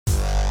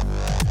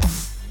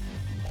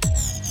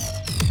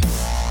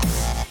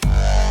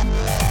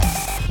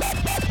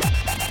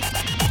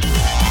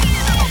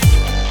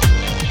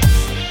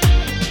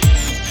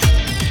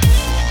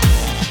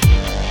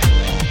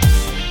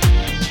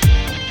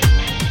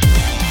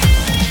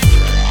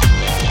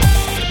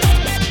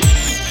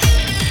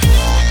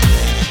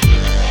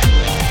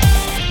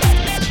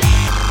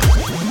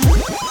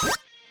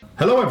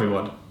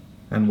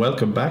and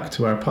welcome back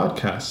to our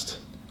podcast.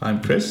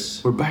 I'm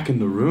Chris. We're back in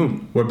the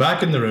room.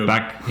 Back in the room.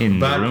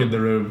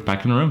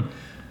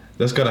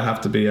 That's gotta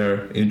have to be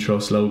our intro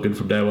slogan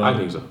from now on. I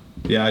think so.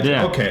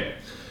 Yeah. Okay.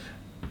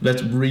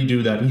 Let's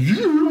redo that.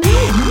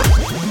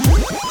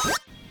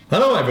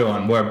 Hello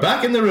everyone, we're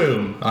back in the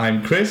room.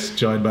 I'm Chris,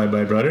 joined by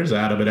my brothers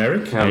Adam and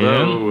Eric.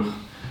 Hello.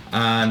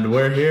 And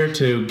we're here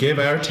to give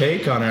our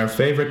take on our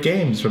favourite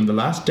games from the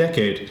last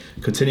decade,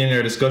 continuing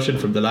our discussion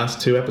from the last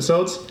two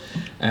episodes.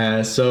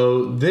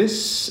 So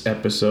this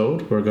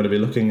episode, we're going to be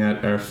looking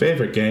at our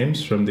favourite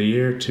games from the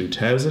year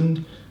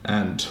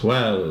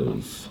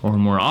 2012. Or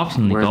more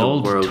oftenly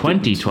called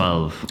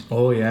 2012.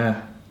 Oh,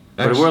 yeah.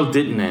 But the world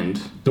didn't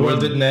end. The world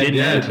didn't end,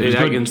 yeah.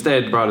 It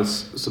instead brought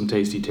us some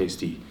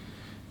tasty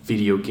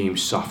video game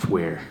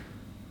software.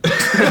 You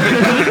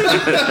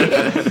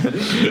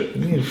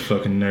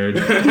fucking nerd.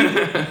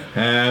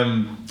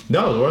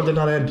 No, the world did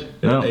not end.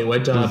 It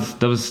went on.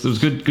 That was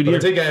good But year. I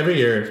think every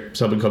year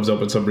something comes up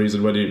with some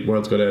reason when the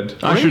world's going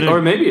to end. Or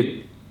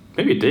maybe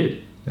it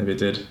did. Maybe it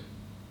did.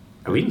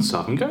 Are we in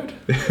Sovngarde?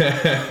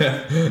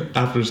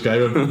 After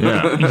Skyrim.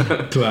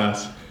 Yeah.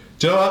 Class.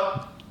 Do you know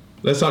what?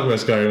 Let's talk about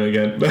Skyrim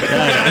again.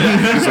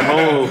 There's a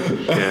whole...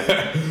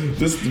 Yeah.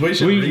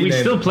 We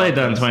still played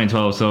that in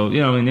 2012, so,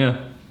 yeah.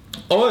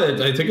 Oh,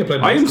 I think I played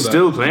most I am of that.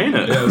 still playing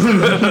it.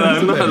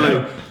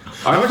 Yeah,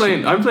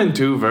 I'm playing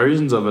two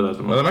versions of it at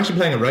the moment. Well, I'm actually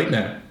playing it right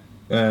now.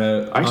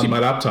 On my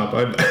laptop.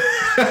 I'm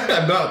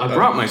not. I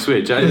brought my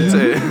Switch. I didn't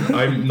say it.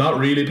 I'm not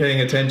really paying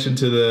attention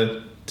to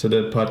the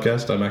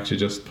podcast. I'm actually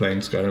just playing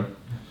Skyrim.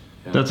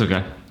 Yeah. That's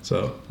okay.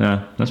 So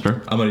yeah, that's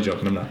fair. I'm only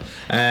joking. I'm not.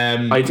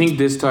 I think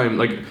this time,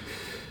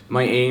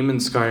 my aim in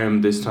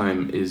Skyrim this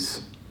time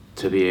is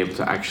to be able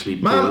to actually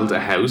build a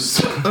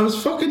house. I was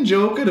fucking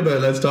joking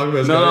about let's talk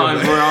about Skyrim. No,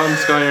 we're on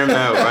Skyrim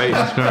now, right?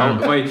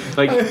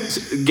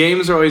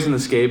 Games are always an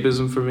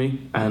escapism for me,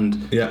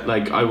 and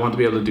I want to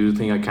be able to do the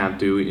thing I can't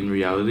do in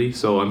reality.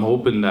 So I'm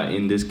hoping that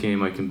in this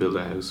game I can build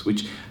a house,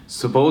 which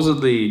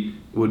supposedly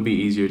would be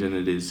easier than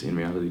it is in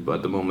reality. But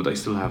at the moment, I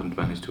still haven't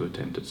managed to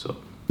attempt it. So.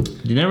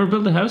 You never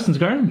built a house in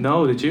Skyrim?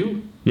 No, did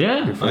you?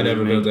 Yeah. I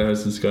never built a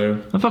house in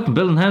Skyrim. I'm fucking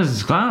building houses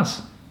is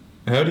class.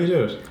 How do you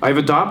do it? I've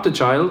adopted a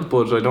child,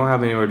 but I don't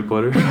have anywhere to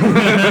put her.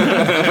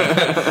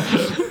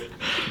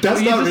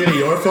 That's not really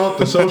your fault.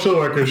 The social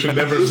worker should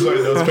never sign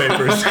those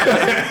papers.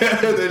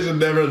 They should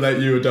never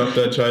let you adopt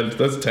that child.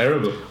 That's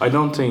terrible. I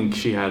don't think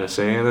she had a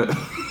say in it.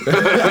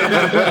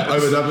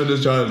 I've adopted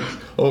this child.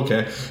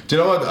 Okay. Do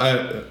you know what?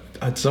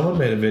 Someone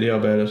made a video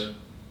about it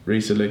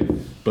recently,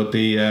 but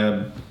the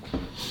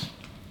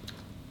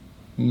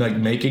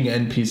making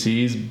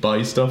NPCs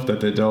buy stuff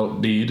that they don't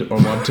need or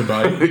want to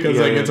buy, because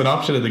it's an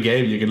option in the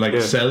game. You can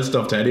sell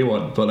stuff to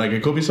anyone, but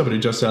it could be somebody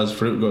who just sells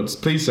fruit and goes,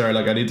 please sir,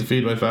 I need to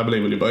feed my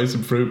family, will you buy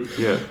some fruit?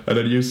 And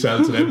then you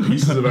sell to them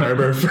pieces of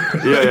armor for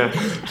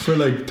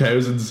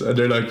thousands, and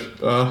they're like,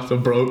 oh,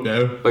 I'm broke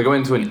now. I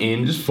went to an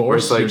inn, just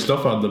force your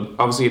stuff on them.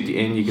 Obviously at the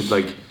inn you could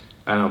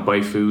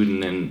buy food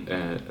and then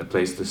a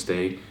place to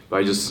stay,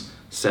 but I just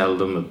sell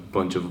them a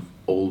bunch of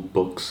old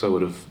books I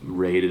would have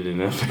raided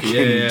in a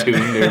fucking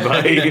tomb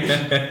nearby.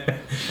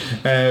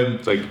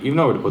 It's you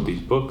know where to put these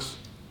books.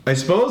 I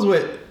suppose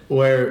where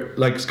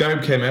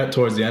Skyrim came out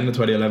towards the end of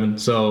 2011,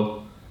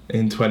 so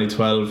in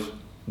 2012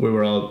 we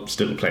were all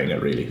still playing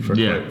it really for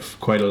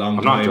quite a long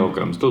time. I'm not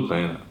joking, I'm still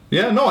playing it.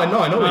 Yeah, no, I know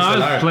we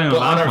still are. But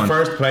on our one.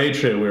 first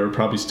playthrough we were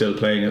probably still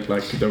playing it.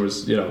 There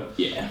was there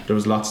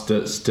was lots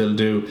to still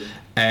do.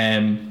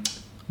 But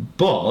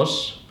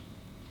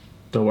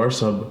there were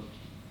some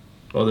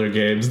other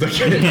games that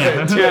came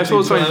out. I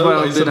suppose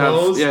 2012 did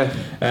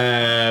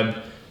have.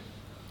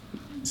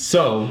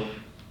 So,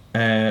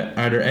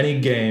 are there any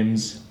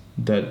games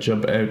that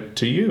jump out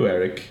to you,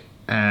 Eric,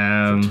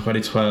 from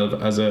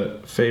 2012 as a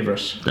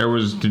favourite? There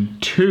was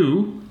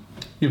two.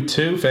 You have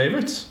two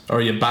favourites? Or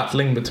are you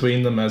battling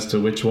between them as to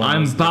which one?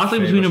 I'm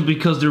battling between them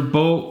because they're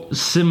both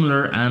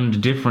similar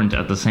and different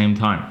at the same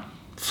time.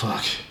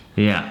 Fuck.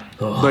 Yeah.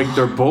 Oh.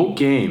 They're both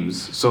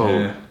games,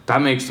 so that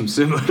makes them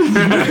similar.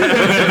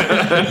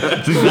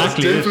 That's exactly what's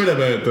different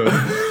about them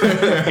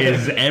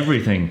is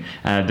everything.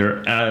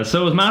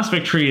 So is Mass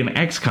Effect 3 and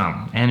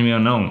XCOM, Enemy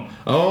Unknown.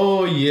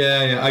 Oh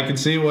yeah, I can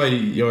see why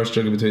you're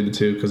struggling between the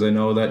two, because I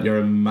know that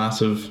you're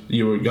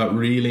you got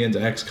really into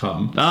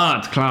XCOM.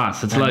 It's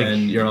class. It's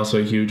and you're also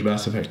a huge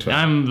Mass Effect fan.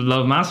 I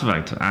love Mass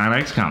Effect and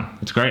XCOM.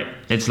 It's great.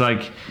 It's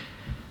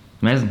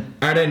amazing.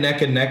 Are they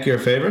neck and neck your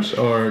favourite,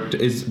 or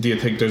do you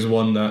think there's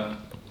one that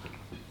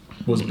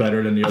was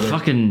better than the other?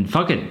 Fuck it.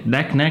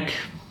 Neck to neck.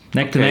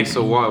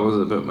 So what was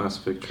it about Mass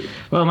Effect 3?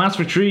 Well, Mass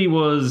Effect 3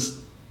 was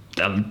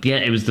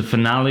it was the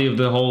finale of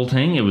the whole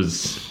thing. It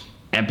was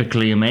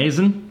epically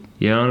amazing.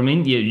 You know what I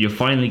mean? You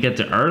finally get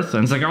to Earth,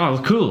 and it's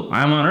oh, cool,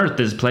 I'm on Earth,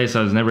 this place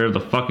I was never able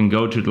to fucking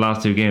go to the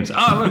last two games.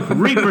 Oh, look,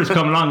 Reapers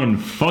come along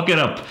and fuck it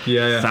up.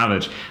 Yeah.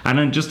 Savage. And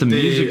then just the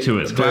music to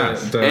it's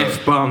class.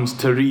 F-bombs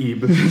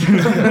terrible.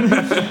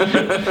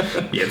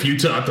 If you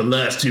thought the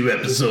last two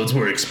episodes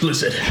were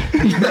explicit.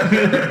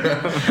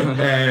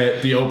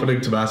 The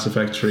opening to Mass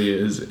Effect 3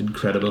 is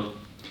incredible.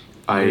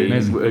 I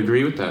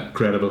agree with that.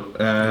 Incredible.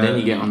 And then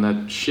you get on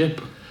that ship.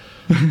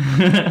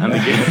 And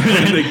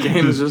the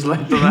game is just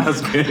like the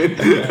last game.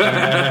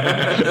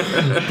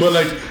 But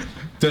like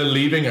the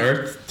Leaving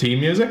Earth theme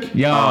music.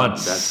 Yeah, I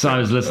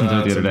was listening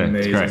to it the other day.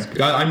 Amazing. It's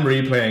great.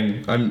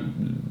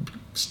 I'm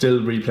still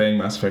replaying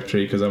Mass Effect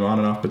 3 because I'm on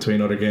and off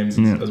between other games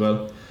as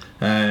well.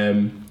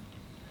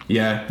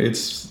 Yeah,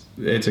 it's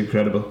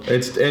incredible.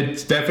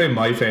 It's definitely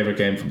my favorite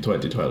game from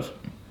 2012.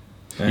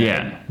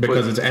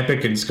 Because it's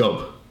epic in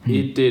scope.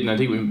 It did, and I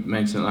think we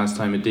mentioned it last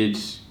time. It did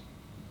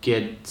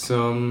get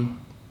some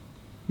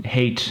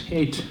hate.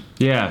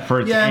 Yeah,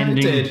 for its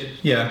ending. Yeah, it did.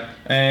 Yeah.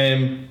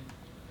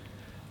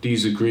 Do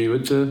you agree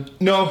with the?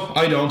 No,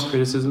 I don't.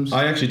 Criticisms?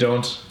 I actually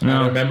don't.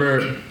 No. I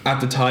remember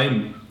at the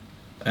time,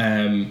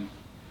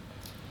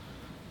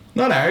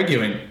 not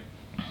arguing,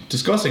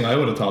 discussing. I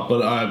would have thought,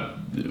 but I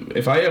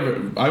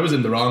was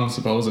in the wrong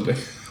supposedly.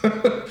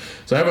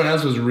 So everyone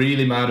else was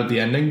really mad at the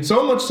ending.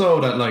 So much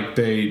so that like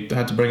they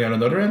had to bring out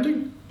another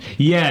ending.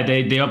 Yeah,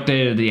 they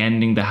updated the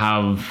ending to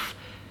have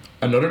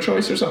another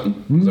choice or something.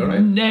 Is that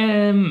right?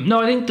 No,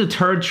 I think the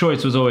third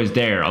choice was always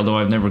there. Although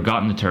I've never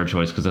gotten the third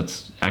choice because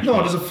that's actually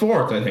there's a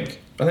fourth. I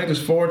think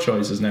there's 4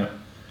 choices now.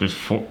 There's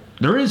 4.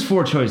 There is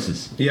 4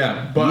 choices.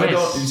 Yeah, but I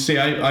don't see.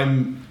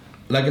 I'm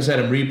like I said,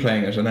 I'm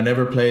replaying it, and I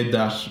never played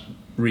that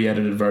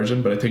re-edited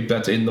version. But I think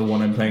that's in the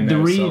one I'm playing now.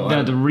 The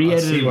re-edited.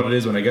 I'll see what it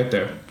is when I get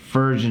there.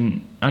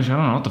 Version. Actually, I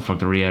don't know what the fuck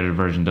the re-edited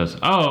version does.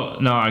 Oh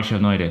no, I actually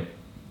have no idea.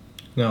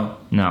 No,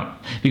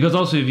 because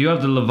also if you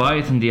have the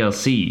Leviathan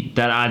DLC,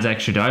 that adds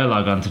extra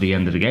dialogue onto the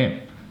end of the game.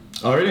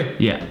 Oh really?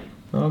 Yeah.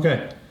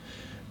 Okay,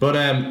 but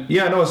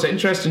it's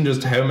interesting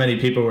just how many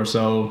people were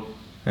so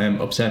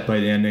upset by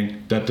the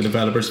ending that the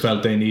developers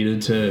felt they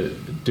needed to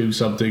do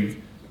something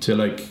to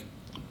like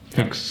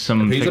fix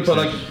some. But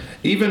like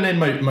even in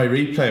my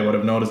replay, what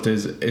I've noticed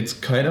is it's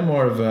kind of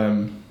more of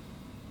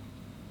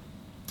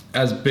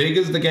as big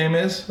as the game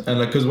is, and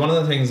like because one of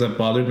the things that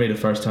bothered me the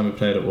first time I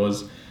played it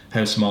was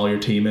how small your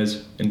team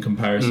is in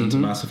comparison to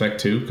Mass Effect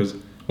 2, because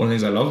one of the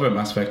things I love about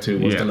Mass Effect 2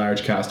 was the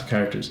large cast of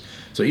characters.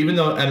 So even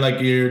though, and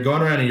like you're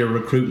going around and you're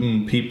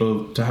recruiting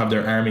people to have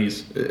their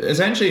armies,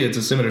 essentially it's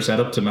a similar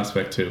setup to Mass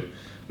Effect 2,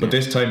 but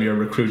this time you're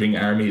recruiting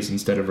armies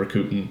instead of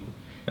recruiting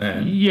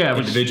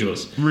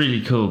individuals.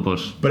 Really cool,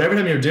 but every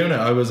time you're doing it,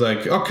 I was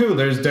like, oh cool,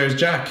 there's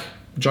Jack,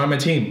 join my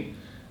team.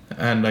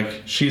 And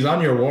like she's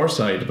on your war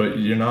side, but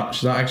she's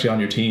not actually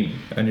on your team,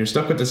 and you're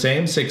stuck with the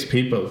same 6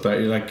 people that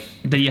you're like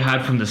that you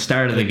had from the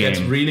start of the game. It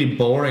gets really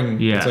boring.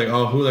 It's like,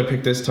 oh, who will I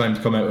pick this time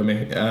to come out with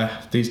me?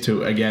 These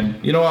 2 again.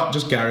 You know what?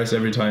 Just Garrus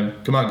every time.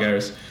 Come on,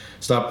 Garrus.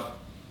 Stop,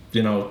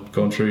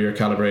 going through your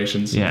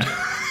calibrations. Yeah.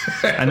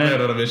 And then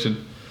out on a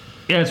mission.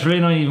 Yeah, it's really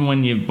not even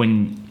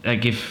when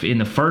like if in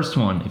the first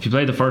one, if you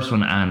played the first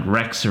one and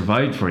Rex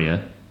survived for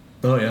you.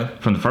 Oh yeah,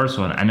 from the first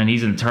one, and then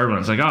he's in the third one.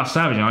 It's like, oh,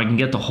 savage! I can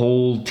get the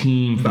whole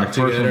team from the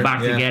first one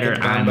back together,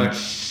 and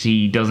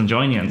he doesn't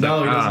join you. And he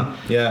doesn't.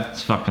 Yeah,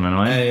 it's fucking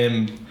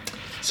annoying.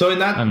 So in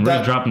that, I'm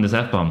really dropping this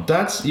F-bomb.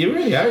 That's you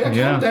really are. Are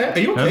you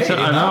okay?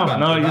 I know.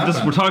 No,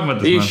 we're talking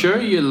about this. Are you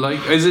sure you like?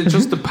 Is it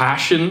just the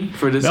passion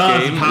for this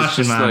game? It's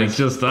passion, man. Like, it's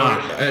just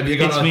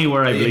it's me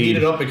where I bleed. You heat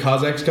it up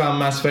because XCOM,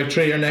 Mass Effect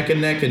 3 are neck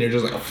and neck, and you're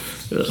just like,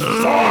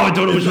 I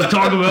don't know what you're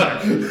talking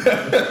about.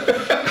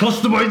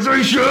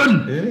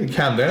 Customization. Yeah,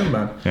 calm down,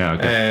 man. Yeah.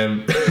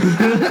 Okay.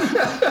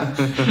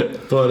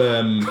 But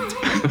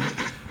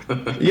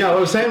what I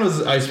was saying was,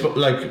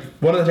 like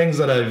one of the things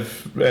that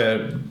I've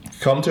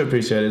come to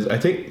appreciate is I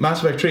think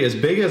Mass Effect 3, as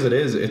big as it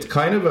is, it's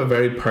kind of a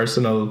very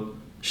personal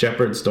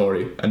Shepard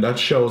story, and that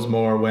shows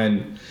more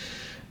when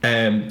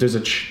there's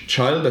a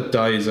child that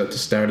dies at the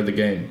start of the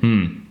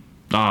game.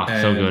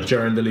 So good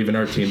during the Leaving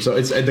Earth team. So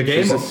it's the game.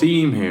 There's a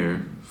theme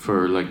here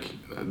for like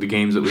the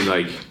games that we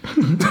like.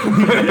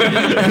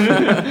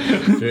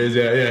 There is,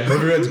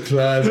 everyone's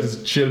class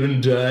because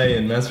children die,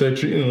 and Mass Effect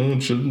 3,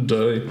 children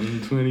die.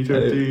 In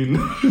 2013.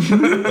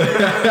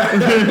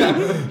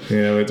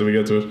 Wait till we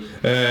get to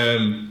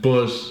it.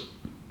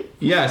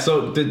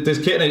 So this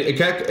kid,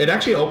 it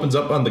actually opens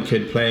up on the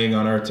kid playing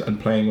on Earth and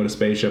playing with a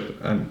spaceship,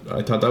 and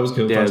I thought that was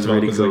cool. First of all,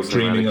 because like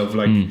dreaming of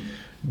like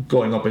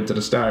going up into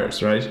the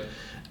stars, right?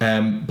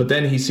 But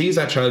then he sees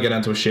that child get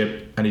onto a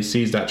ship, and he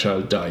sees that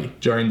child die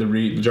during the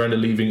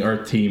Leaving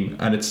Earth team,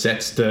 and it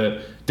sets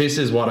this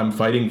is what I'm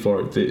fighting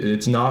for.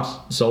 It's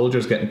not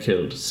soldiers getting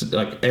killed.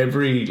 Like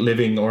every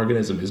living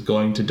organism is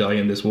going to die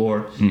in this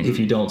war if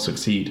you don't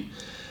succeed.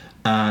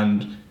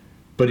 But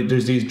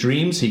there's these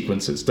dream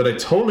sequences that I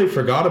totally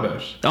forgot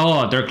about.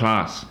 Oh, they're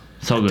class.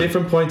 So good. At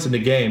different points in the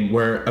game,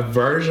 where a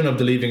version of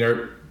the Leaving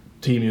Earth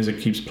team music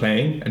keeps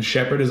playing, and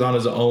Shepard is on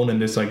his own in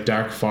this like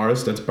dark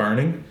forest that's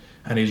burning.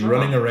 And he's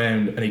running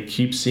around, and he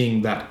keeps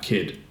seeing that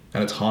kid,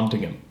 and it's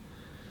haunting him.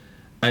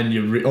 And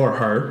or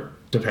her,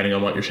 depending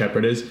on what your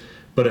Shepard is.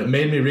 But it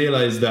made me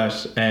realize that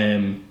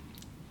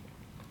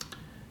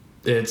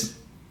it's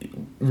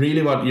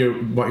really what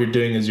you're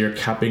doing is you're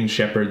capping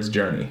Shepard's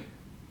journey,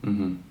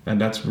 and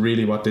that's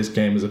really what this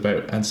game is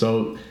about. And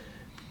so,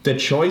 the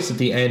choice at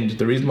the end,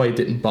 the reason why it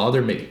didn't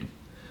bother me,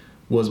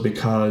 was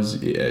because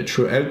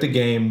throughout the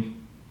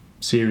game,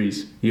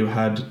 series. You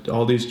had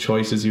all these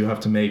choices you have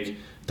to make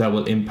that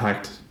will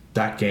impact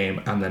that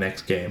game and the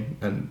next game,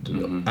 and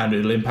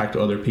it'll impact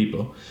other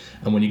people.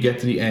 And when you get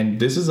to the end,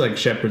 this is like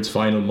Shepard's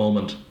final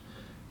moment,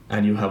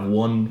 and you have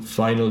one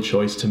final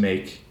choice to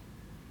make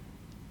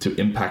to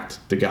impact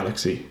the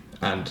galaxy,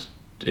 and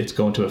it's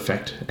going to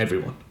affect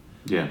everyone.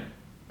 Yeah.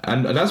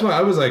 And that's why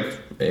I was like,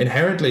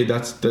 inherently,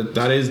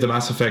 that is the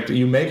Mass Effect.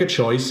 You make a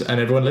choice and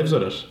everyone lives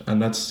with it,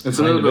 and it's a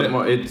little bit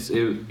more. It's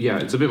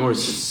a bit more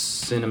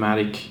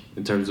cinematic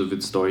in terms of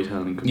its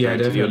storytelling compared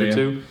to the other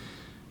two,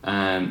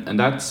 and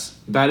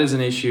that is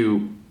an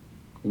issue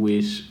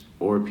with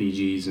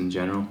RPGs in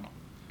general.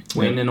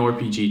 When an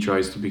RPG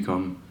tries to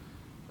become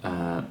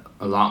a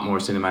lot more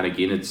cinematic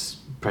in its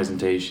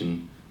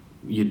presentation,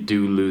 you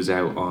do lose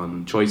out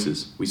on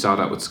choices. We saw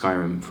that with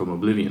Skyrim from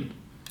Oblivion.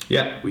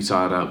 Yeah. We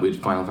saw that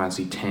with Final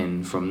Fantasy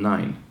X from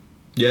 9.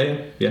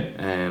 Yeah.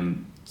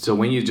 So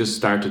when you just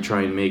start to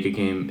try and make a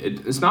game,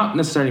 it's not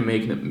necessarily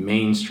making it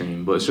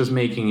mainstream, but it's just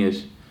making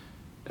it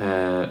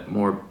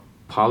more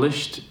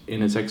polished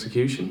in its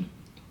execution.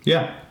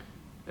 Yeah.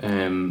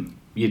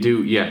 You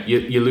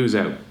lose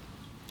out.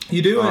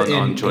 You do on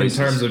in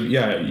terms of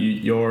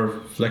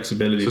your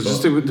flexibility. So it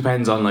just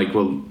depends on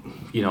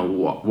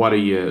what are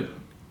you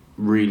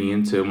really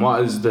into, and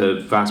what is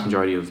the vast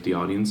majority of the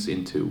audience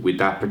into with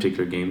that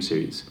particular game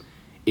series?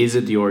 Is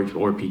it the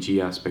RPG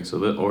aspects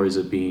of it, or is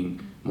it being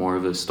more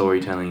of a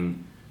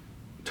storytelling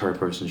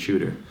third-person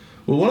shooter?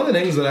 Well, one of the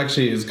things that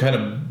actually is kind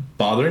of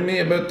bothering me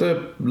about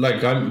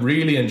I'm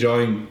really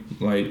enjoying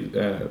my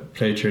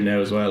playthrough now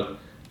as well.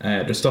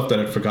 There's stuff that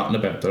I'd forgotten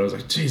about that I was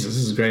like, Jesus,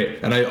 this is great.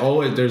 And I've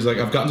gotten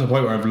to a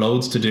point where I've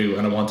loads to do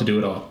and I want to do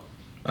it all.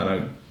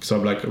 So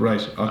I'm like,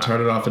 right, I'll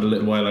turn it off in a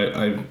little while.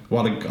 I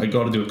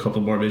got to do a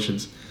couple more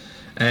missions.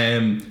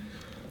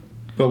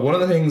 But one of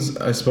the things,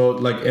 I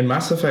suppose, like in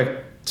Mass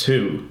Effect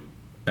 2,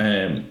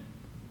 one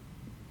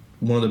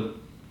of the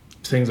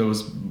things that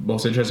was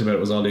most interesting about it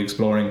was all the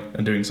exploring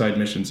and doing side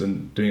missions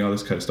and doing all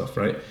this kind of stuff,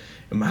 right?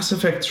 In Mass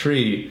Effect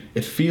 3,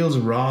 it feels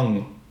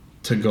wrong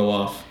to go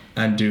off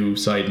and do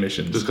side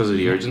missions. Just because of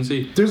the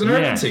urgency? There's an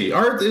urgency.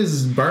 Earth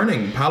is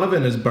burning.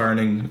 Palaven is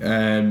burning.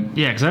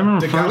 Because I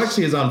remember the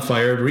galaxy is on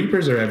fire.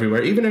 Reapers are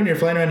everywhere. Even when you're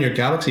flying around your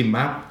galaxy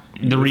map,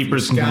 the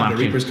Reapers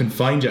can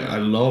find you. I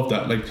love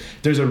that. Like,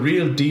 there's a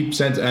real deep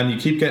sense, and you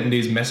keep getting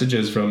these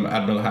messages from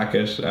Admiral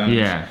Hackett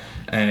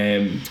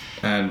and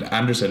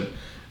Anderson,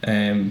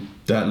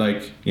 that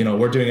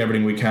we're doing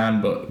everything we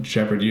can, but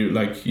Shepard, you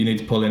need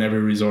to pull in every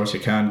resource you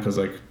can, because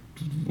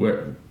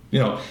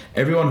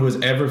everyone who has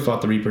ever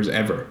fought the Reapers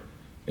ever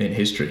in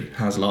history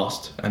has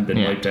lost and been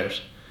wiped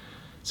out.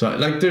 So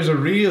there's a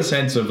real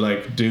sense of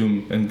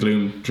doom and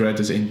gloom throughout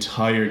this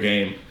entire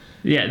game.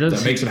 Yeah,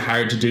 that makes it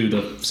hard to do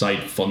the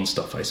side fun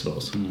stuff, I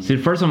suppose. See,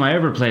 the first time I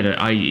ever played it,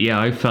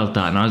 I felt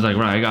that, and I was like,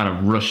 right, I gotta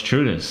rush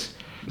through this.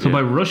 So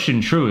by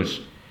rushing through it,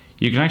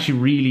 you can actually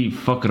really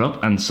fuck it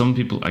up, and some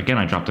people, again,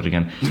 I dropped it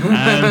again.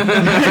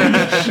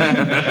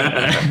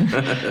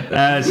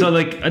 So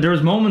there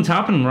was moments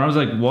happening where I was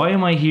like, why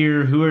am I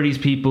here? Who are these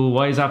people?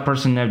 Why is that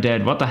person now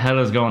dead? What the hell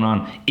is going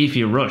on? If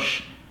you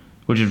rush,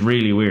 which is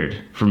really weird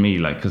for me,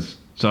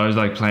 so I was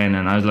playing,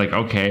 and I was like,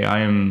 okay,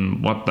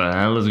 what the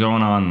hell is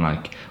going on?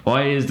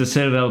 Why is the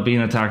Citadel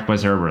being attacked by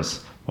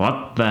Cerberus?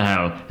 What the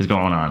hell is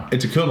going on?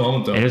 It's a cool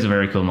moment, though. It is a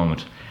very cool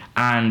moment.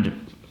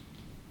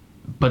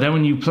 But then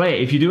when you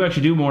play, if you do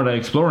actually do more of that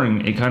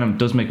exploring, it kind of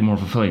does make it more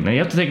fulfilling. Now you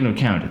have to take into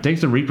account, it takes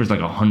the Reapers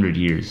 100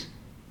 years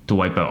to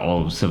wipe out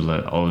all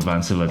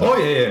advanced civilization. Oh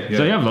yeah.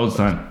 So you have loads of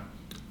time.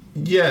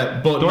 Yeah,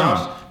 but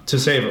not to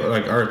save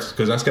Earth,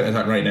 because that's getting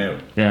attacked right now.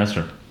 Yeah, that's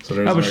true. So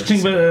but you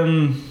think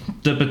about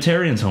the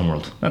Batarians'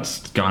 homeworld.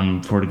 That's gone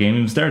before the game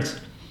even starts.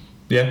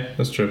 Yeah,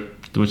 that's true.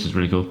 Which is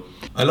really cool.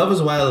 I love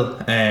as well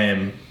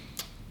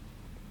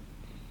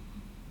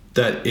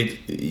that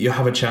you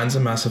have a chance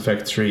in Mass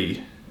Effect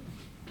 3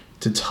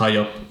 to tie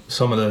up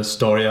some of the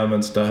story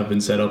elements that have been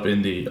set up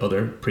in the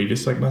other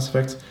previous Mass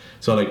Effects.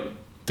 So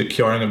the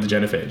curing of the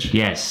genophage.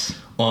 Yes.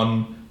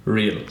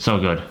 Unreal. So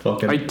good.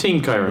 I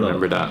think I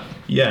remember that.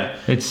 Yeah.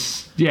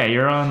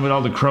 You're on with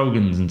all the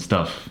Krogans and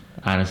stuff.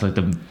 And it's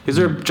Is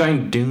there a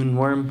giant dune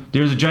worm?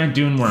 There's a giant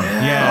dune worm.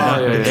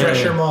 The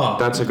Thresher Maw.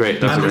 That's a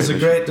great.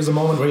 There's a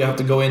moment where you have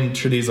to go in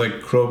through these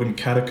Krogan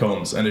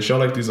catacombs, and they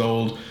show these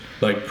old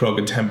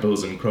Krogan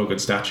temples and Krogan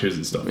statues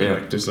and stuff. Yeah.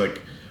 And, there's a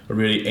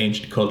really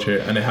ancient culture,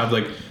 and they have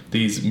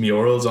these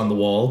murals on the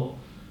wall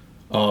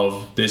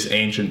of this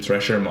ancient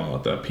Thresher Maw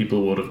that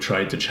people would have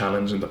tried to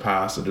challenge in the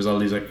past, and there's all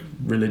these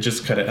religious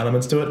kind of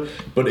elements to it,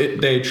 but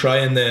they try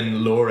and then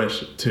lure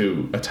it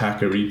to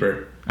attack a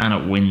Reaper, and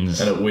it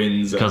wins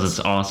because it's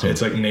awesome.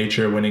 It's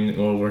nature winning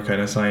over kind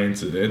of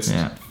science. It's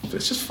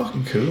just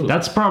fucking cool.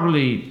 That's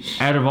probably,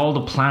 out of all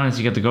the planets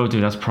you get to go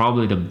to, that's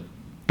probably the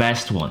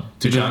best one.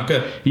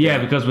 Tuchanka.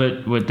 Because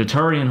with the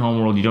Turian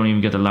homeworld, you don't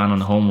even get to land on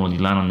the homeworld, you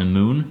land on the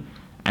moon.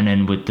 And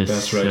then with the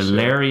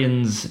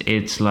Solarians,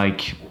 it's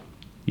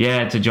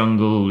it's a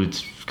jungle,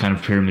 it's kind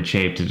of pyramid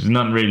shaped, there's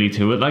nothing really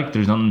to it,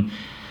 there's nothing.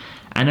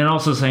 And then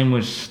also same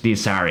with the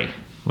Asari,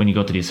 when you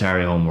go to the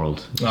Asari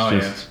homeworld.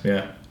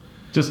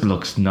 just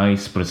looks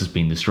nice, but it's just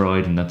been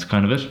destroyed, and that's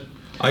kind of it.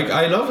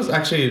 I love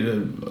actually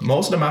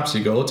most of the maps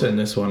you go to in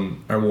this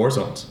one are war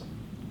zones.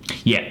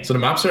 Yeah. So the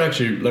maps are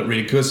actually like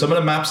really cool. Some of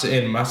the maps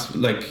in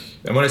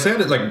and when I say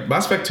that, like,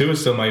 Mass Effect 2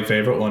 is still my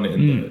favorite one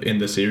in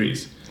the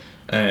series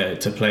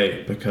to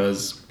play,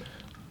 because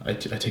I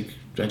think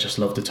I just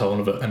love the tone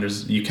of it, and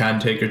you can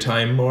take your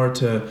time more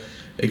to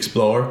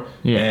explore.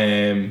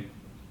 Yeah.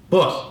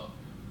 But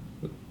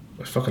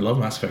I fucking love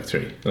Mass Effect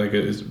 3. Like,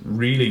 it is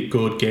really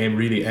good game,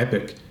 really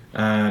epic.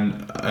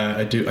 And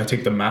I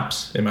think the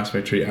maps in Mass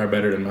Effect 3 are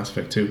better than Mass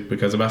Effect 2,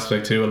 because in Mass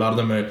Effect 2 a lot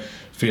of them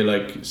feel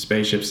like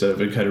spaceships that have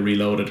been kind of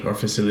reloaded, or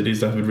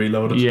facilities that have been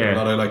reloaded. Yeah. A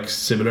lot of like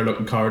similar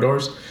looking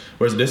corridors,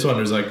 whereas this one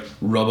there's like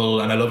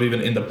rubble, and I love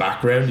even in the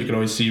background you can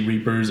always see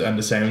Reapers and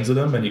the sounds of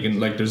them, and you can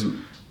like there's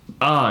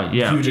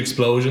huge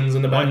explosions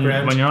in the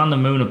background. When you're on the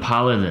moon of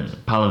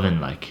Palaven,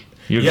 like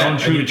you're going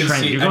through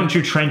going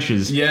through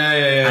trenches. Yeah.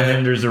 And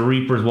then there's the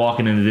Reapers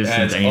walking in the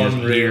distance, and you just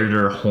hear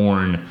their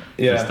horn.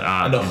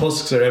 Yeah, and the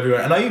husks are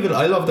everywhere. And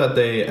I love that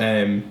they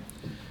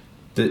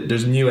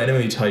there's new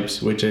enemy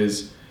types, which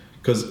is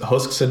because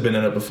husks had been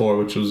in it before,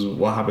 which was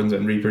what happens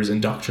when Reapers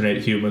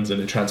indoctrinate humans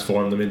and they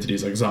transform them into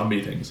these like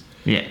zombie things.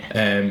 Yeah.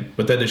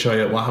 But then they show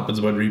you what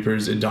happens when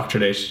Reapers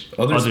indoctrinate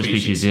other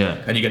species.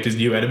 Yeah. And you get these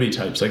new enemy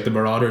types, like the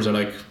Marauders are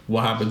like,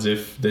 what happens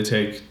if they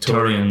take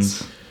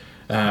Turians?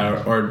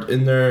 Or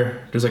in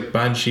there's like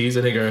Banshees,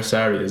 I think, or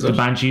Asari, is it? The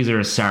Banshees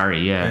are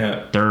Asari,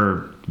 yeah.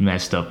 They're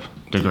messed up.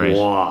 They're great.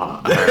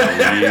 What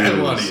are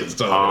you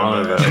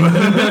talking about?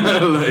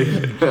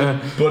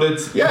 But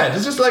it's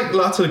just like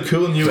lots of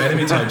cool new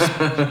enemy types,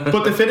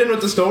 but they fit in with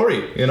the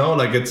story, you know,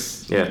 like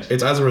it's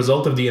as a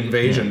result of the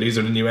invasion. These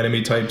are the new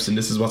enemy types, and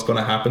this is what's going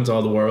to happen to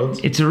all the worlds.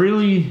 It's a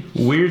really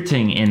weird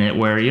thing in it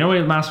where, you know,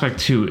 in Mass Effect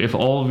 2, if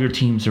all of your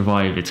team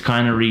survive, it's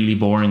kind of really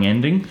boring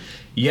ending.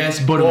 Yes,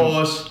 but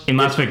in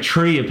Mass Effect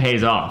 3 it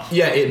pays off.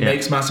 Yeah, it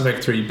makes Mass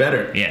Effect 3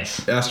 better. Yes.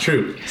 That's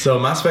true. So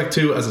Mass Effect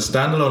 2 as a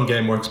standalone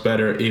game works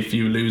better if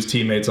you lose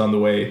teammates on the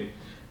way,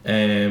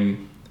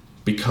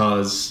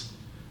 because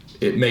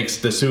it makes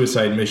the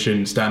suicide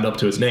mission stand up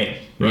to its name,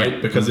 right?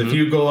 Yeah. Because if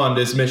you go on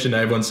this mission,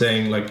 everyone's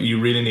saying like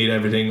you really need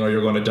everything or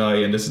you're going to die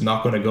and this is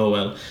not going to go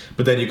well,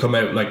 but then you come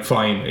out like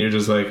fine, and you're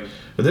just like,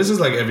 but this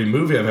is like every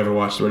movie I've ever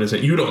watched where they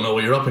say you don't know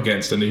what you're up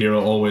against and the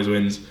hero always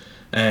wins.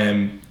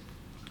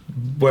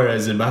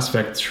 Whereas in Mass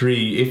Effect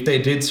 3, if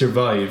they did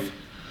survive,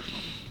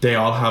 they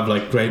all have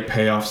like great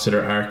payoffs to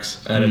their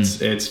arcs, and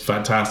it's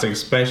fantastic.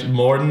 Especially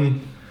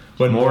Morden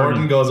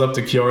goes up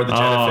to cure the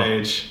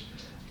genophage.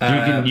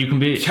 You can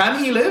be.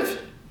 Can he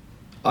live?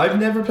 I've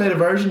never played a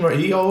version where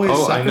he always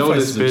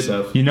sacrifices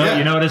himself. You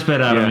know this bit,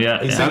 Adam.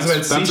 Yeah.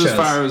 That's as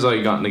far as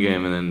I got in the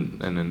game,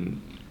 and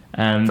then.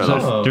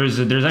 So there's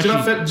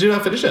actually. Did you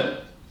not finish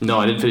it? No,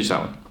 I didn't finish that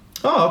one.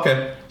 Oh,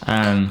 okay.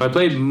 I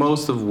played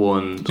most of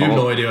one. Do you have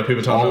no idea what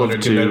people talk about when they're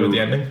too bad with the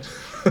ending?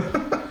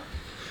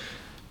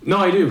 No,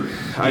 I do.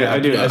 I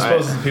do. I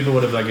suppose people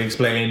would have like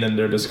explained in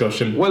their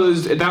discussion. Well,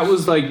 that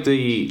was like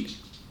the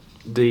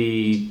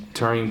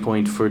turning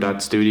point for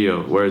that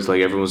studio, whereas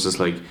like everyone was just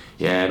like,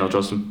 yeah, don't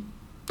trust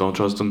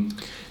him.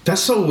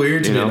 That's so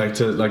weird to me, like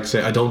to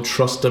say I don't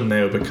trust them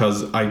now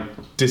because I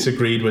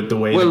disagreed with the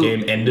way the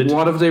game ended.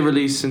 What have they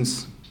released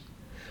since?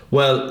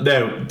 Well,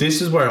 now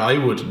this is where I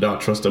would not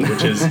trust them,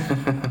 which is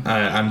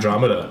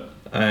Andromeda,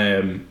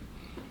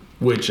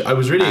 which I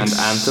was really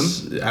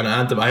Anthem.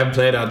 I haven't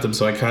played Anthem,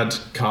 so I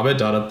can't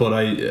comment on it.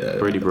 But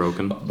pretty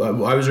broken.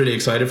 I was really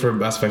excited for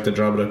Mass Effect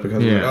Andromeda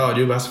because a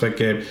new Mass Effect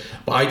game.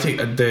 But I think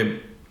they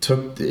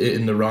took it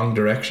in the wrong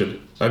direction.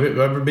 I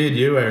remember me and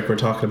you, Eric, were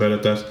talking about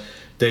it, that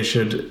they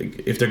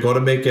should, if they're going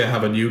to make it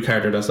have a new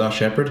character that's not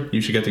Shepard,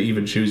 you should get to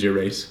even choose your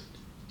race.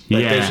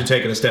 They should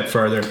take it a step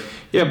further.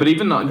 Yeah, but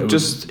even not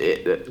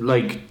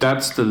like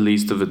that's the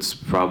least of its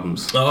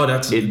problems. Oh,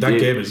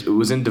 it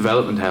was in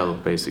development hell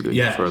basically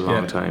for a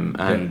long time,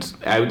 and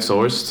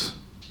outsourced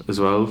as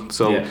well.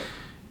 So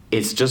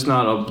it's just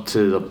not up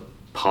to the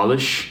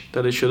polish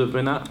that it should have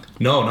been at.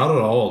 No, not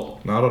at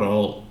all.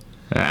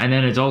 And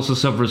then it also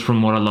suffers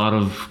from what a lot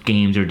of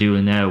games are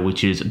doing now,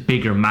 which is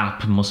bigger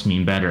map must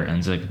mean better, and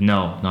it's like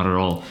no, not at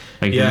all.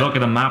 Like if you look at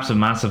the maps of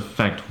Mass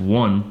Effect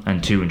 1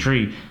 and 2 and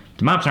 3.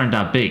 The maps aren't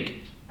that big,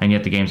 and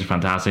yet the games are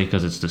fantastic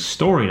because it's the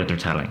story that they're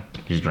telling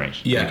is great.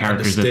 Yeah, the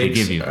characters and the that they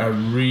give you are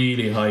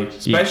really high,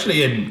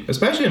 especially in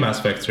Mass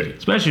Effect 3.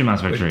 Especially in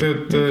Mass Effect 3.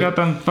 They've got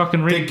them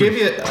fucking. They give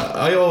you.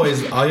 I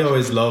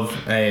always love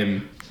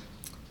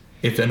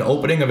if an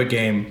opening of a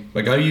game,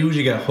 like I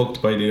usually get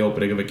hooked by the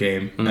opening of a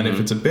game, and if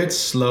it's a bit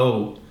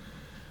slow,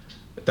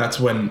 that's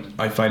when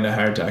I find it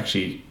hard to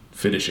actually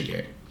finish a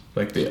game.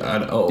 Like the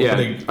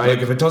opening,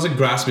 if it doesn't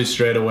grasp me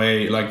straight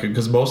away, like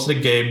because most of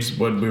the games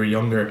when we were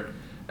younger,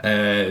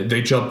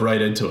 they jump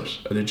right into it,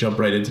 and they jump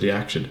right into the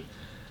action.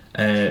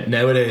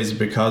 Nowadays,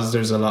 because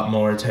there's a lot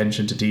more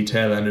attention to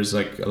detail and there's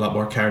like a lot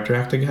more character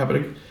acting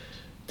happening,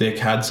 they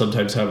can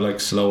sometimes have like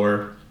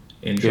slower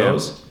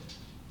intros.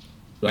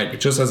 Like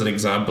just as an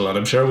example, and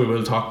I'm sure we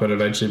will talk about it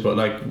eventually, but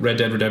like Red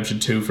Dead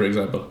Redemption 2, for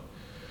example,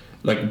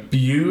 like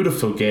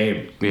beautiful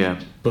game. Yeah.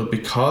 But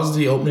because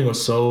the opening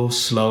was so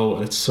slow,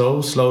 and it's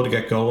so slow to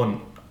get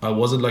going, I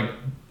wasn't like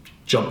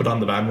jumping on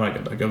the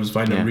bandwagon. Like I was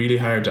finding it really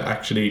hard to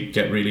actually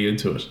get really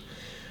into it.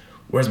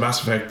 Whereas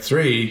Mass Effect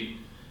 3,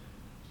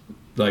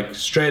 like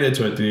straight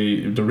into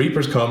it, the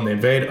Reapers come, they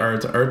invade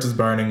Earth is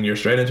burning, you're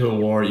straight into a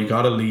war, you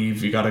gotta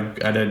leave,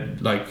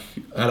 and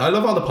I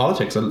love all the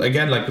politics. And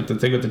again, like with the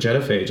thing with the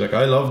genophage, like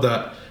I love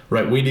that,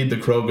 right, we need the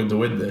Krogan to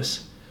win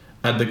this.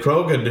 And the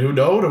Krogan, who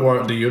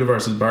know the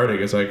universe is burning,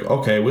 is like,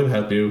 okay, we'll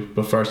help you,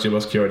 but first you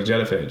must cure the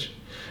genophage.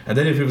 And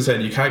then if people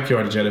said you can't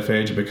cure the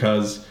genophage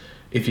because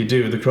if you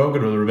do, the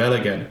Krogan will rebel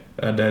again.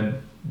 And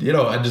then, you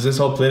know, and there's this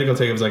whole political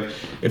thing. It was like,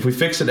 if we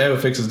fix it now,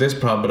 it fixes this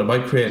problem, but it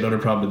might create another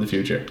problem in the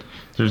future.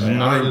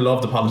 I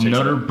love the politics.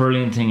 Another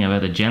brilliant thing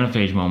about the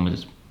genophage moment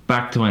is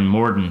back to when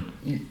Morden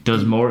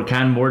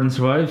can Morden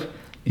survive?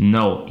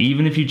 No.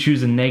 Even if you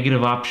choose a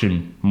negative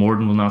option,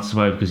 Morden will not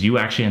survive because you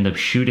actually end up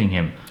shooting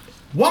him.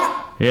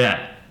 What?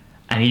 Yeah.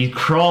 And he's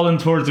crawling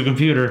towards the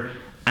computer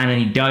and then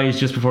he dies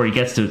just before he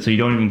gets to it, so you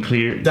don't even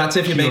clear. That's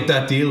if you make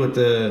that deal with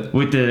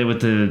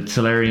the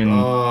Solarian.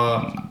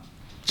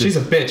 She's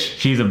a bitch.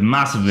 She's a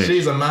massive bitch.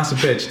 She's a massive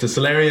bitch. The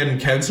Solarian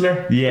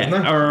counselor. Yeah,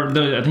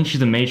 I think she's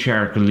the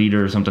matriarch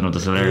leader or something of the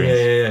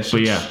Solarians.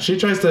 Yeah. She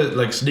tries to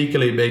like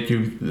sneakily make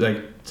you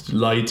like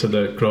lie to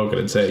the Krogan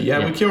and say,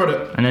 we cured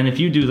it. And then if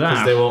you do that,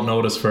 because they won't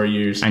notice for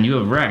years. And you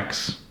have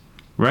Rex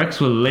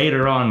will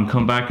later on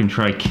come back and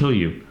try kill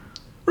you.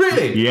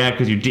 Really? Yeah,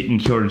 because you didn't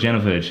cure the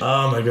genophage.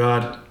 Oh my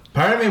god.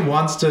 Part of me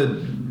wants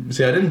to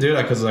see. I didn't do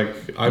that because like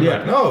I'm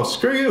like, no,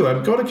 screw you.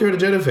 I'm going to cure the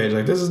genophage.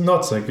 Like this is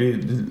nuts. Like you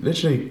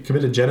literally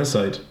committed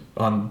genocide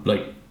on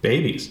like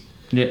babies.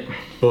 Yeah.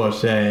 But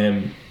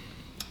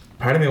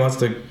part of me wants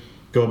to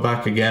go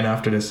back again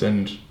after this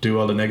and do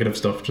all the negative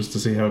stuff just to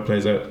see how it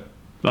plays out.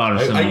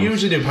 I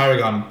usually do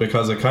Paragon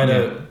because it kind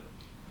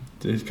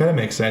of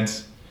makes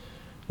sense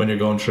when you're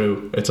going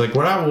through. It's like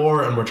we're at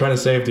war and we're trying to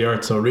save the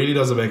Earth, so it really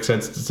doesn't make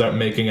sense to start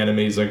making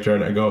enemies like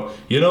Jordan and go,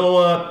 you know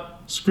what?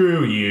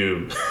 Screw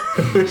you.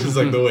 Which is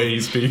like the way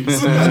he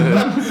speaks.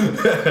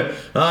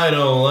 I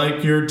don't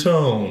like your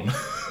tone.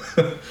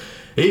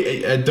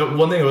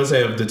 One thing I would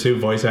say of the two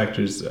voice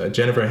actors,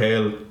 Jennifer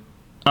Hale.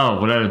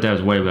 Oh, without a doubt,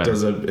 is way better.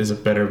 Is a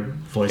better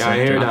voice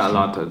actor. I hear that a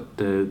lot. That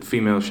the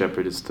female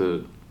Shepherd is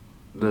the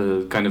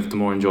kind of the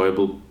more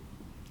enjoyable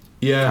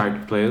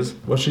character players.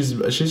 Well, she's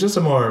just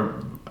a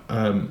more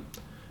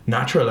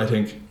natural, I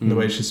think, in the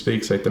way she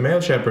speaks. Like the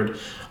male Shepherd,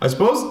 I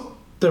suppose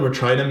they were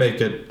trying to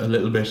make it a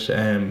little bit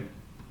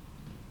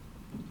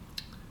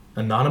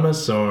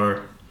anonymous,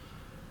 or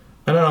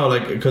I don't know,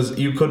 like because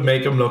you could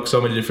make him look so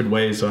many different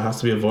ways, so it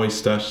has to be a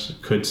voice that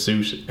could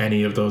suit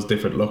any of those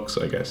different looks,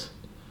 I guess,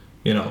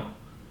 you know.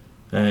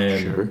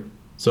 Sure.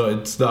 So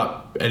it's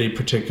not any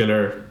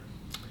particular.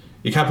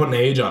 You can't put an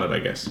age on it, I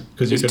guess,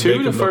 because you Is could two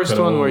make the first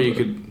one where you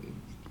but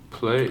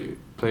could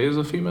play as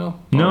a female?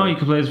 No, you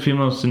can play as a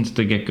female since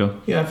the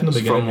get-go. Yeah, from the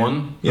beginning. From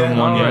one? Yeah. From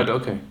one, right,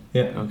 okay.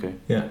 Yeah. Okay.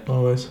 Yeah,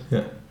 always.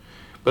 Yeah.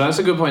 But that's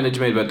a good point that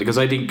you made about it, because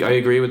I think I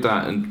agree with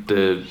that. And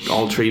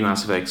all three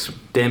Mass Effects,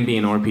 them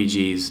being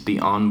RPGs, the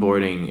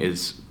onboarding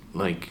is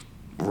like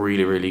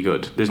really, really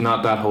good. There's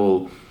not that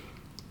whole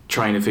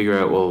trying to figure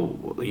out, well,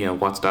 you know,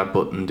 what's that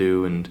button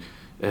do, and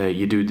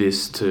you do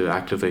this to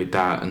activate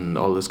that, and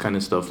all this kind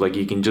of stuff. Like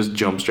you can just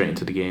jump straight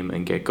into the game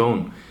and get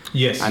going.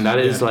 Yes. And that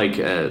is like,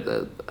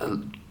 you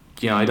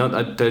know, I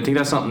think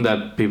that's something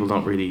that people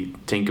don't really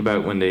think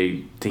about when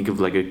they think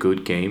of like a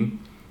good game.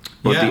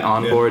 But the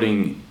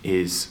onboarding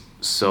is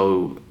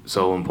so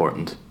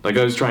important. Like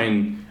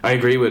I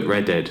agree with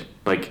Red Dead.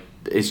 Like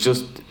it's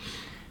just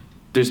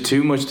there's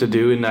too much to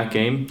do in that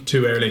game.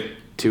 Too early.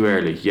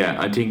 Yeah,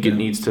 I think it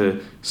needs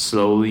to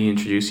slowly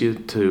introduce you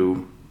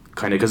to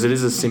kind of, because it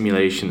is a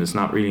simulation. It's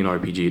not really an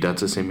RPG.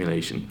 That's a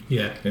simulation.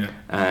 Yeah.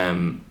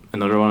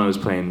 Another one I was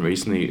playing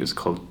recently is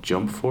called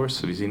Jump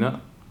Force. Have you seen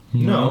that?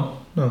 No.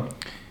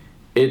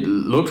 It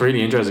looked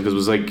really interesting because it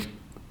was like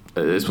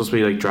it's supposed to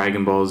be like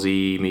Dragon Ball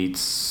Z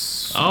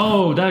meets.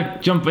 Oh,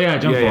 that Jump Force. Yeah,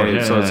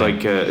 so it's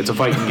like it's a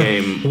fighting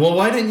game. Well,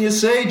 why didn't you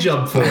say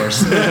Jump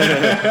Force?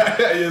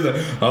 I know.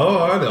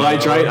 Well, I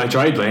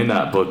tried playing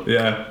that, but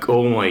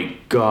oh my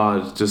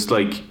god, just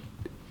like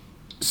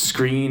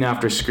screen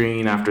after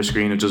screen after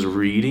screen of just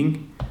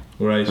reading.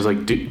 Right. It's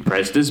like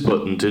press this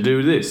button to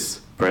do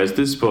this. Press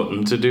this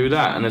button to do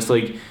that, and it's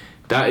like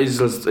that is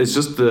just, it's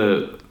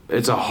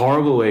a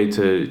horrible way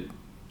to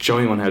show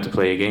anyone how to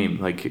play a game,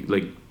 like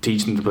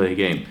teach them to play a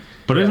game.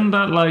 But isn't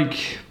that like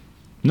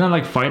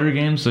fighter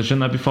games? So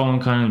shouldn't that be following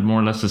kind of more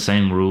or less the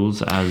same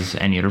rules as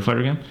any other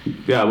fighter game?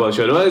 Yeah, well,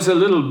 sure. Well, it's a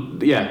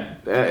little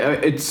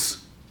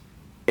it's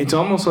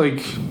almost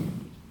like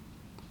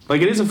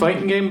it is a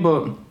fighting game,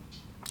 but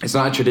it's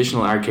not a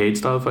traditional arcade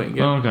style fighting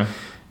game. Oh, okay.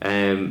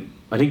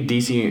 I think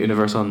DC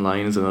Universe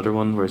Online is another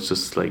one where it's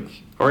just like,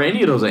 or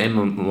any of those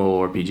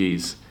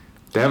MMORPGs,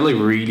 they have like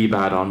really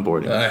bad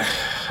onboarding. I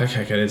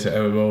can't get into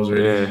MMOs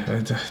really.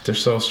 Yeah. They're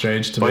so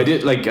strange to me. I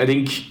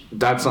think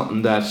that's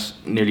something that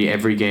nearly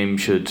every game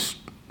should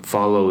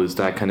follow, is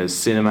that kind of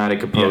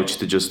cinematic approach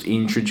to just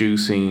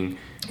introducing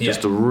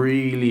just the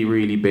really,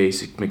 really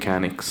basic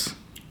mechanics.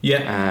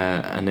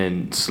 Yeah. And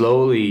then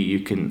slowly you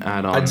can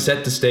add on. I'd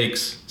set the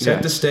stakes.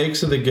 Set the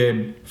stakes of the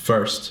game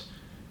first,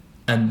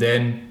 and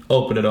then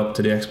open it up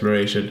to the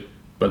exploration.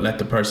 But let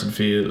the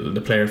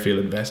player feel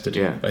invested.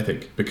 Yeah. I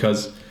think,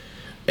 because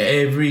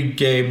every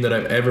game that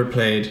I've ever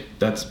played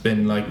that's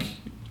been like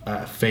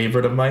a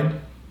favorite of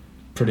mine,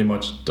 pretty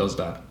much does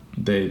that.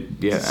 And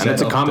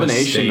it's a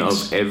combination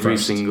of every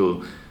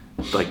single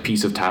like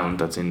piece of talent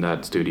that's in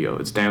that studio.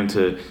 It's down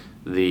to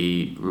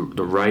the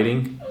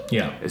writing.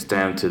 Yeah. It's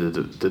down to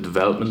the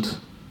development,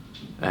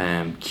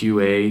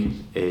 QA.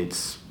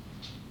 It's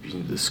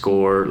the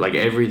score. Like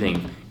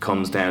everything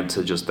comes down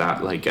to just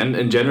that. Like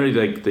and generally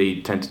like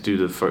they tend to do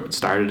the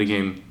start of the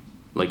game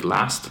like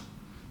last.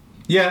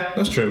 Yeah,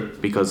 that's true.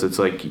 Because it's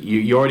like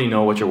you already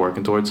know what you're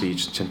working towards, so you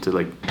just tend to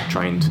like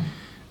try and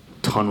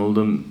tunnel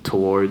them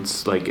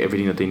towards like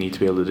everything that they need to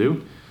be able to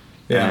do.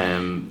 Yeah.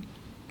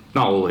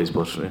 Not always,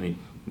 but I mean,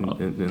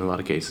 in a lot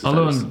of cases.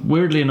 Although,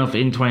 weirdly enough,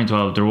 in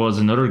 2012 there was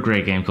another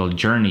great game called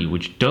Journey,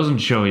 which doesn't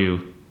show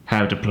you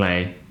how to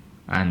play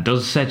and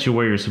does set you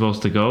where you're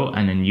supposed to go,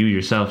 and then you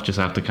yourself just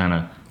have to kind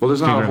of. Well,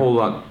 there's not a whole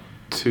lot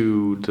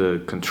to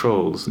the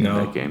controls in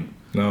that game.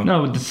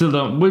 No, but still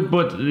don't.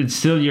 But it's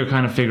still you're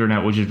kind of figuring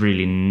out, which is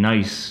really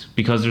nice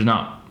because there's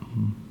not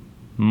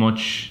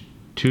much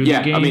to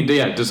the game. I mean, there's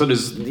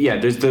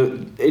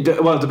it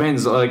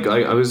depends. Like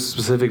I was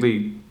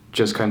specifically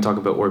just kind of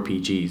talking about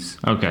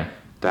RPGs. Okay.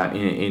 That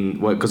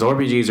because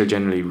RPGs are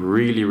generally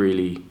really,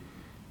 really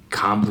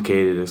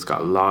complicated. It's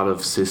got a lot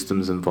of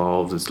systems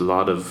involved. There's a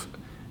lot of,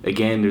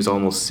 again, there's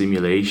almost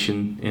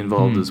simulation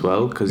involved as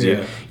well, because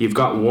you've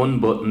got one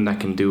button that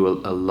can do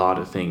a lot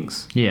of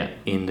things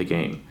in the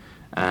game.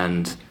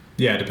 And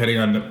depending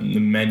on the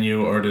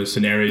menu or the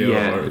scenario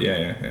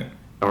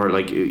or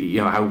like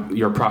how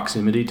your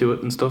proximity to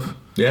it and stuff.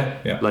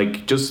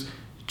 Like just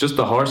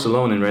the horse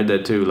alone in Red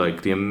Dead 2,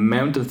 like the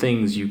amount of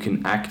things you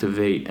can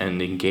activate and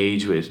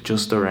engage with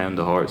just around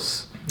the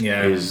horse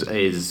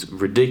is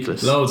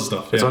ridiculous. Loads of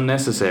stuff. It's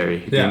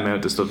unnecessary, the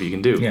amount of stuff you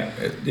can do.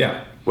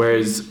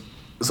 Whereas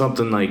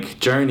something like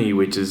Journey,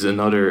 which is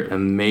another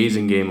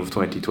amazing game of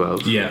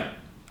 2012.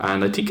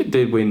 And I think it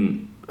did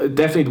win.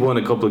 Definitely won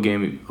a couple of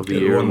Game of the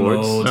Year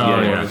awards.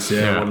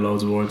 Won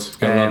loads of awards.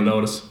 Got a lot of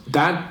notice.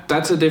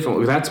 That's a different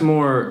one. That's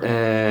more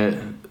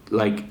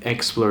like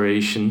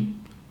exploration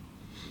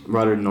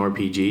rather than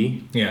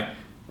RPG.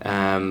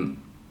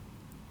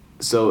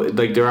 So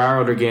like there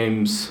are other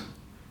games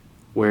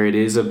where it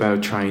is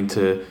about trying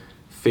to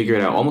figure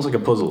it out, almost like a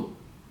puzzle.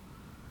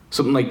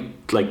 Something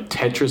like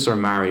Tetris or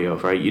Mario,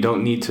 right? You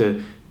don't need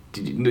to.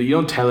 You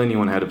don't tell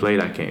anyone how to play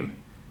that game.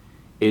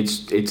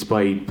 It's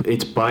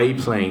by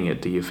playing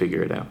it that you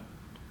figure it out.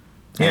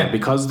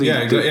 Because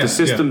the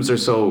systems are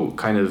so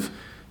kind of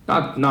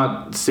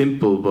not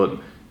simple, but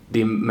the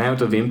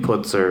amount of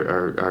inputs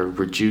are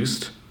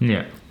reduced.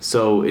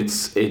 So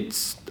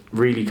it's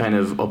really kind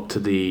of up to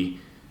the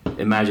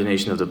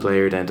imagination of the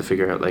player then to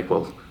figure out, like,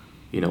 well,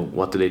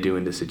 what do they do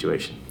in this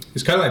situation?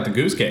 It's kind of like the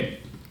Goose Game.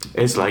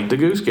 It's like the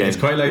Goose Game. It's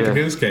quite like the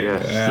Goose Game.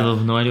 Still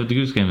have no idea what the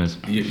Goose Game is.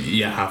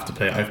 You have to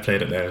play it. I've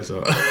played it there, so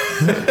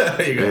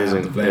you guys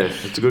have to play it.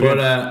 It's a good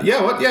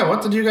game.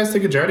 What did you guys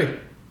think of Journey?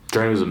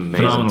 Journey was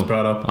amazing. Phenomenal.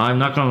 Brought up. I'm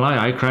not gonna lie,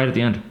 I cried at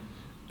the end.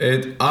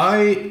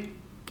 I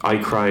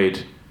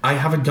cried. I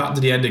haven't gotten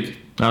to the ending.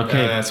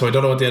 Okay. So I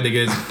don't know what the ending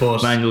is,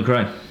 but Man, you'll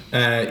cry.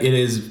 It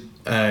is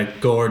a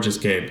gorgeous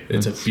game.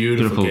 It's a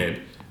beautiful game.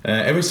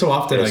 Every so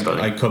often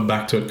I come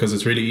back to it because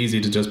it's really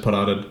easy to just put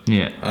on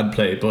and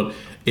play, but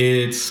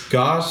it's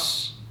got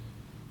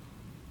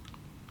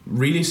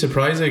really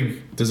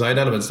surprising design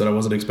elements that I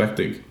wasn't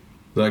expecting.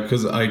 Like,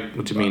 because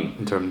what do you mean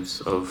in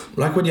terms of?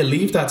 Like when you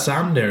leave that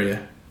sand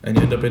area and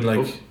you end up in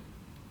like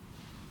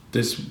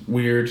this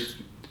weird.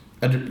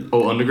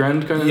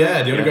 Underground kind of.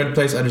 Yeah, the underground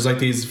place, and there's like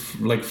these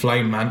like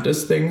flying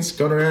mantis things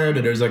going around,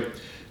 and there's like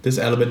this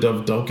element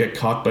of don't get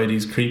caught by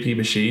these creepy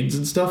machines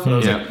and stuff. And I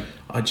was like,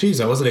 oh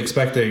jeez, I wasn't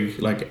expecting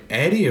like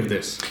any of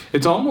this.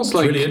 It's almost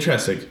like really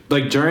interesting.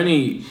 Like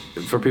Journey,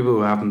 for people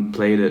who haven't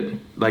played it,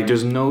 like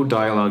there's no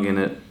dialogue in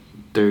it.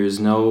 There's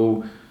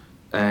no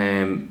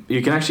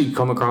you can actually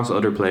come across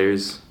other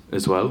players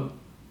as well.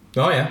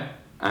 Oh yeah.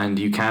 And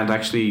you can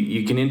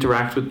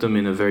interact with them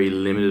in a very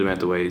limited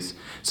amount of ways.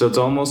 So it's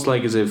almost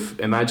like as if,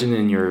 imagine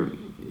in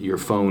your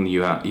phone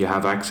you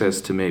have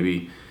access to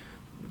maybe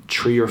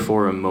 3 or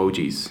 4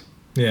 emojis.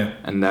 Yeah.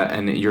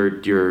 And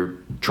you're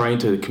trying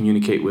to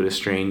communicate with a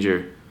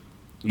stranger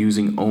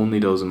using only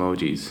those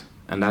emojis.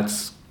 And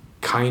that's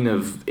kind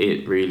of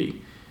it,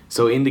 really.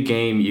 So in the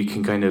game you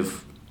can kind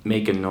of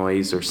make a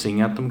noise or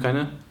sing at them, kind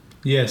of.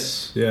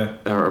 Yes, yeah.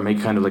 Or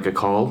make kind of like a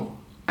call.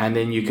 And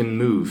then you can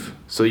move.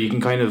 So you can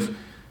kind of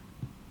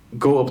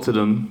go up to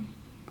them,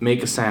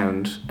 make a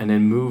sound, and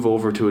then move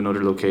over to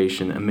another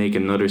location and make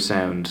another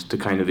sound to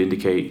kind of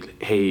indicate,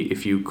 hey,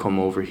 if you come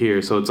over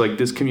here. So it's like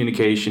this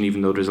communication,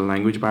 even though there's a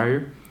language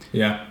barrier.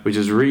 Yeah. Which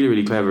is really,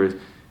 really clever.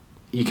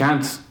 You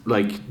can't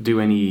like do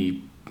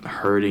any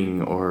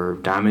hurting or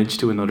damage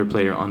to another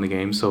player on the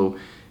game. So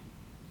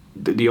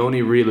the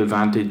only real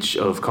advantage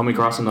of coming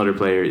across another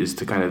player is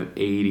to kind of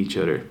aid each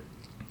other,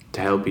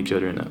 to help each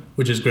other in it.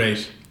 Which is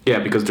great. Yeah,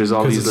 because there's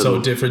all these it's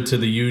so different to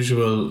the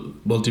usual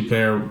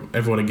multiplayer,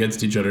 everyone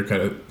against each other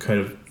kind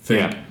of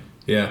thing.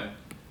 Yeah.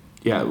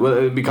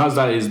 Well, because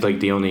that is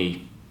like the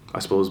only, I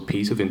suppose,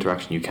 piece of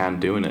interaction you can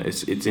do in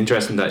it. It's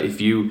interesting that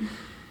if you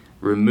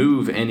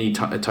remove any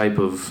type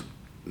of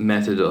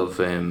method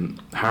of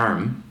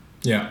harm,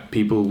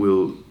 people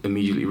will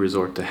immediately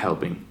resort to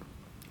helping.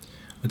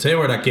 I'll tell you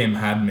where that game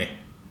had me,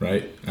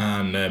 right?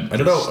 And I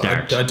don't know.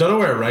 I don't know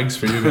where it ranks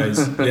for you guys.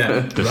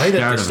 Yeah, right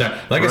at the start.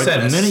 Like I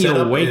said, the minute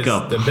you wake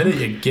up, the minute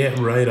you get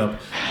right up.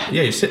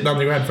 Yeah, you're sitting on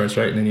the ground first,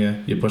 right? And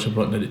then you push a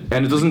button.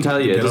 And it doesn't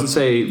tell you. It doesn't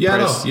say. Yeah,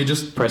 no. You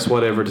just press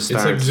whatever to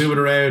start. It's like zooming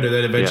around, and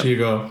then eventually you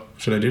go,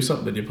 "Should I do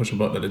something?" And you push a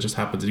button, and it just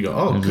happens. And you go,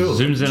 "Oh, and cool."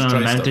 It zooms in on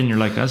a mountain. You're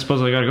like, "I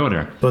suppose I gotta go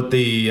there." But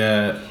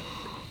the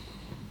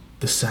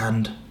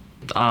sand.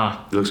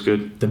 It looks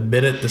good. The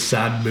minute the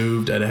sand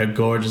moved and how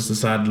gorgeous the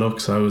sand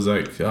looks, I was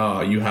like, "Oh,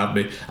 you have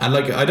me." And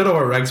like, I don't know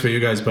where it ranks for you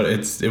guys, but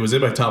it was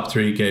in my top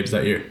 3 games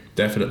that year,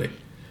 definitely.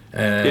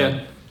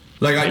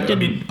 Like I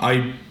mean,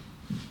 I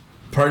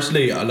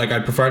personally I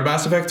preferred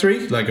Mass Effect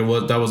 3. Like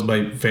that was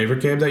my favorite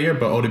game that year,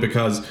 but only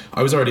because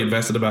I was already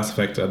invested in Mass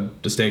Effect and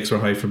the stakes were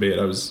high for me, and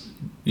I was,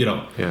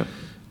 that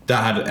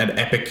had an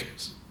epic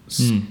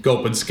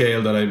scope and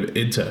scale that I'm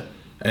into.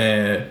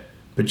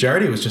 But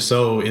Journey was just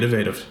so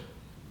innovative.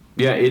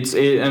 Yeah, it's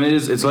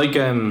like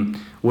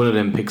one of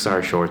them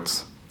Pixar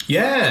shorts.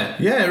 Yeah,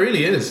 it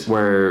really is.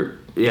 Where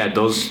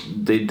those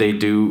they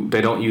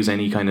don't use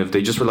any kind of,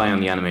 they just rely on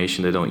the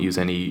animation. They don't use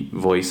any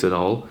voice at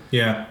all.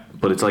 Yeah.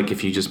 But it's like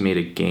if you just made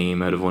a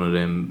game out of one of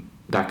them,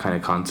 that kind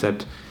of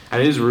concept, and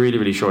it is really,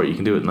 really short. You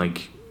can do it in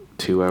like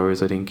 2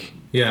 hours, I think.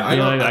 Yeah,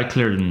 I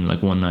cleared it in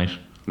like one night.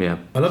 Yeah,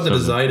 I love the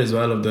design as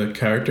well of the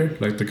character,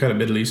 like the kind of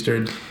Middle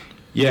Eastern.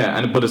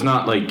 Yeah, but it's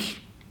not like,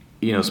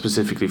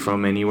 specifically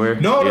from anywhere.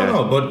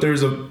 No. But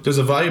there's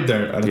a vibe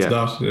there, and it's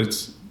not.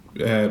 It's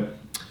a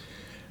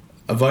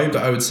vibe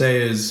that I would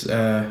say is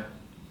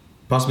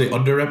possibly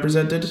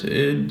underrepresented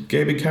in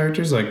gaming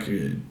characters. Like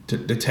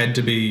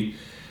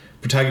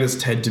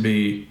protagonists tend to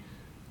be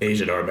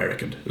Asian or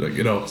American.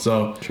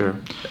 So sure.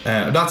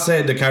 I'm not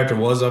saying the character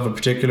was of a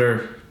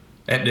particular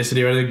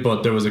ethnicity or anything,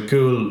 but there was a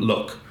cool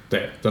look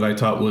there that I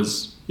thought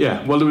was.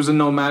 Yeah, well, there was a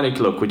nomadic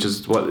look, which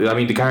is what I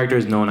mean. The character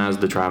is known as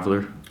the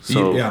Traveler.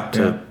 So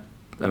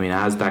I mean, it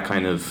has that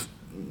kind of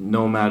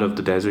nomad of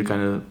the desert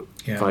kind of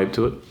vibe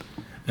to it.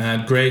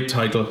 And great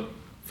title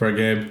for a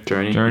game.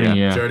 Journey.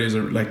 Journey is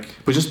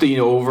but just the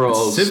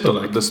overall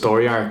simple, the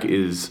story arc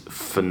is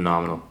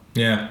phenomenal.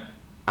 Yeah.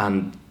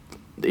 And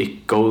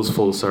it goes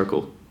full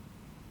circle.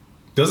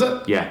 Does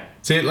it? Yeah.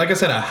 See, like I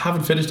said, I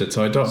haven't finished it,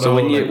 so I don't know. So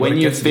when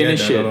you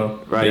finish it,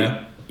 right,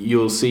 yeah.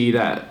 you'll see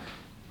that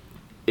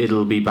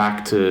it'll be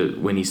back to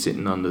when he's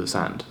sitting on the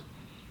sand.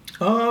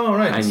 Oh,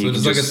 right. And so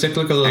there's like a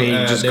cyclical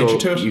nature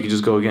to it? You can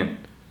just go again.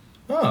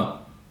 Oh,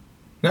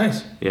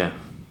 nice. Yeah.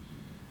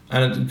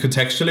 And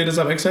contextually, does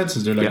that make sense?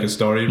 Is there like a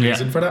story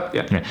reason for that?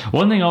 Yeah.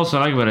 One thing also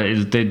I like about it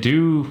is they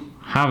do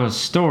have a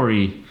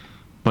story,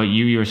 but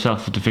you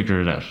yourself have to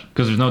figure it out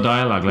because there's no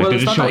dialogue. Like they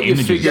just show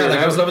images. Yeah, like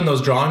I was loving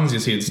those drawings you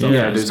see and stuff.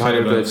 Yeah, there's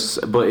hieroglyphs,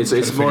 but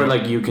it's more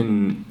like you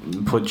can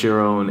put your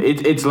own.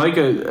 It's like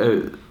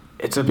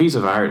it's a piece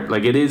of art.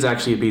 Like it is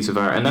actually a piece of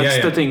art, and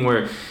that's the thing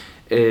where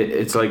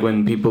it's like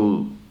when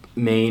people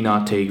may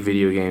not take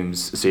video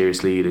games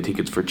seriously, they think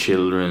it's for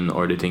children,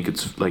 or they think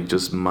it's like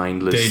just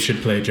mindless. They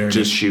should play Journey.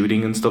 Just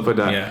shooting and stuff like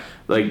that. Yeah.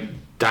 Like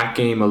that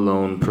game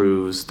alone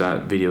proves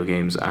that video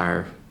games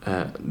are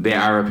they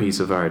are a piece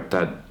of art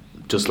that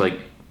just like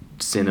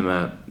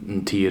cinema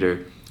and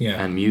theater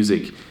and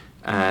music,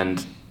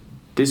 and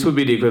this would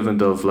be the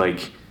equivalent of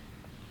like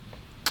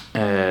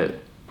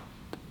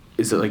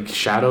is it like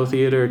shadow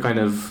theater kind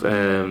of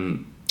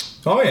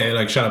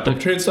like shadow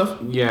puppetry and stuff.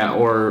 Yeah,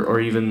 or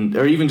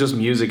even just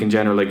music in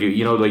general. Like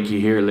like you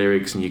hear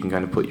lyrics and you can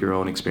kind of put your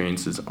own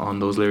experiences on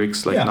those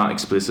lyrics, like not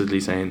explicitly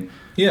saying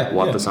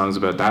what the song's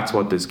about. That's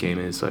what this game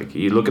is. Like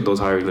you look at those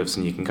hieroglyphs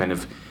and you can kind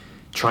of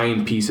try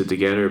and piece it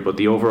together, but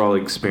the overall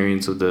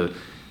experience of the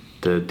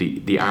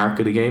arc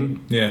of the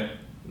game,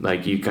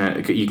 like you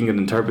can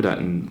interpret that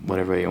in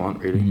whatever way you want,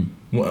 really.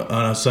 Mm-hmm. Well,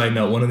 on a side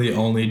note, one of the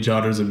only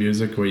genres of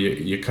music where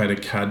you kind of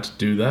can't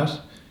do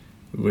that,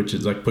 which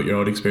is like put your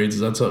own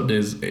experiences on something,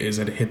 is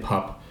in hip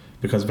hop,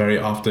 because very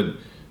often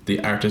the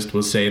artist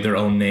will say their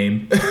own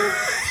name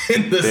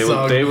in the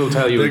song. They will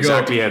tell you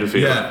exactly how to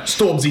feel. Yeah,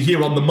 Stormzy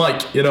here on the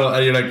mic,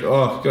 and you're like,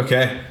 oh,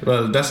 okay,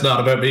 well, that's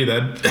not about me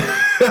then.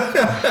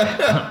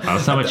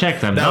 Last time I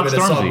checked, I'm not Stormzy.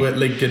 Now in a song with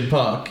Linkin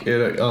Park,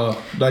 you're like, oh,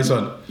 nice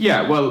one.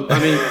 Yeah, well, I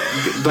mean,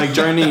 like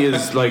Journey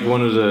is like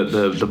one of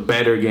the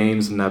better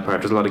games in that part.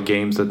 There's a lot of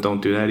games that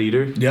don't do that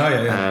either.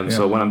 Yeah.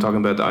 So when I'm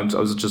talking about that, I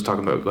was just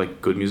talking about like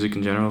good music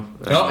in general.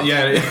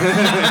 We're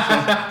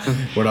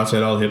not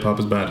saying all hip hop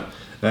is bad.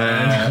 But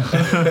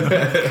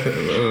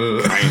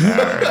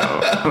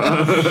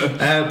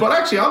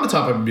actually, on the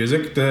topic of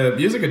music, the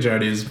music in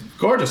Journey is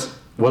gorgeous.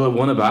 Well, it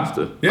won a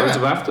BAFTA. Yeah. It's a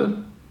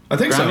BAFTA. I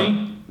think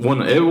Grammy? so.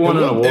 won an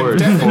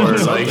award for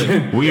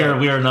like. We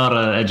are not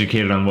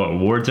educated on what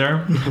awards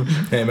are.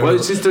 Hey, well,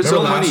 it's just there's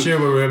so last many. year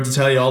where we were able to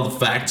tell you all the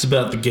facts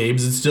about the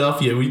games and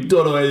stuff. Yeah, we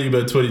don't know anything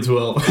about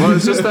 2012. Well,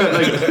 it's just that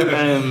like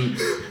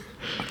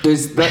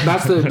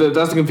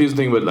that's the confusing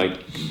thing with like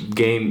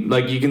game.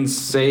 Like you can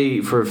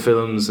say for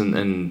films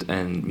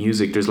and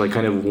music, there's like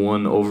kind of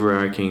one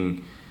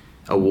overarching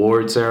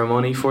award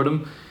ceremony for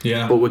them.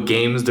 Yeah. But with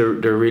games, there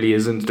really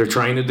isn't. They're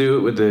trying to do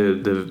it with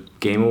the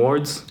Game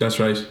Awards. That's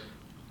right.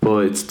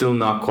 But it's still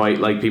not quite.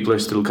 Like people are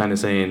still kind of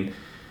saying,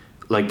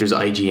 like there's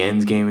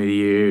IGN's Game of the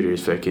Year.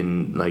 There's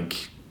fucking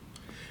like.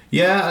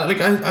 Yeah, like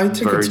I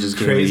think Verge's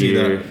it's crazy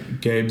Game of the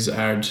that games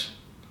aren't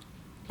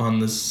on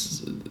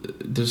this.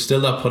 They're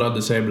still not put on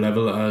the same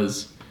level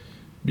as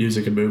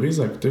music and movies.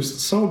 Like there's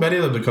so many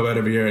of them that come out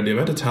every year, and the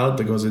amount of talent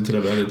that goes into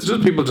them. And it's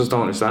just people just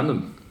don't understand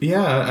them.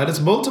 Yeah, and it's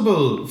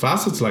multiple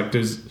facets. Like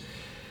there's.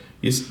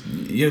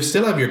 You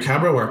still have your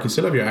camera work, you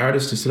still have your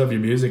artist, you still have your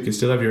music, you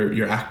still have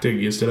your acting,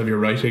 you still have your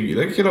writing.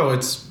 Like, you know,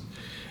 it's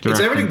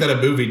everything that a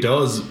movie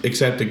does,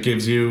 except it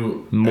gives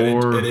you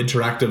more an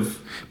interactive.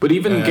 But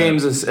even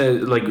games as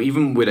like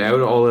even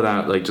without all of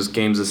that, like just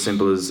games as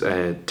simple as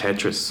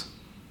Tetris,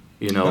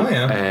 you know,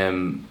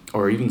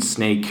 or even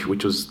Snake,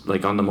 which was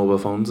like on the mobile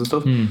phones and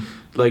stuff.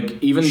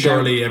 Like even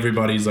surely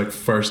everybody's like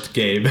first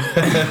game.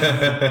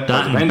 That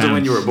depends on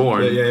when you were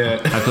born. Yeah.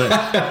 I play,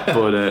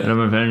 but I don't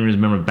know if anyone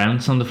remember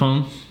Bounce on the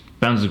phone.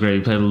 Bounce is great.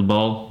 You play a little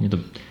ball. You had to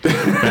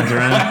bounce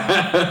around.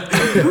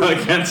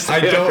 I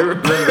don't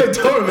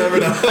remember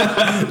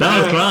that.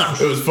 That was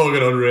class. It was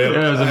fucking unreal.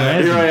 Yeah, it was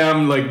amazing. Here I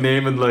am, like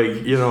naming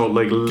like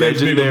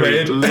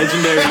legendary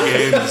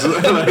games.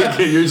 Like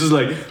you're just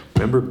like.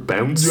 Remember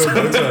Bounce?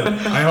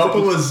 I hope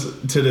it was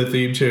to the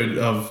theme tune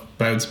of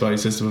Bounce by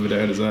System of a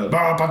Down as well.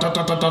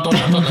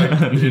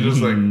 You're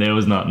just like, no, it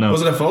was not. No.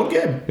 Was it a phone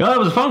game? Yeah, it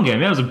was a phone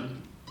game. Yeah, it was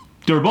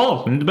your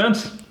ball in the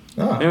bounce.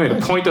 Anyway, nice.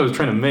 The point I was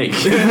trying to make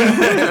shut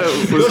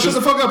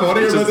the fuck up. I want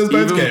to hear about this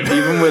Bounce game.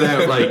 Even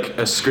without like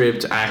a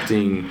script,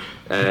 acting,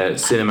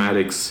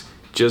 cinematics,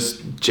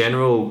 just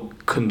general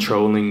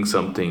controlling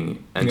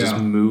something and just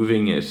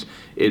moving it,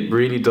 it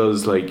really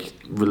does like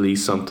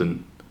release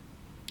something.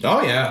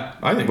 Oh yeah,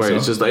 I think where so.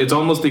 It's just like, it's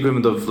almost the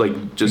equivalent of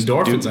like just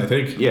endorphins. I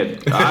think. Yeah,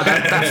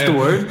 that's the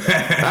word.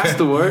 That's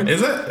the word.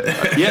 Is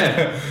it?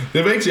 Yeah,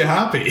 it makes you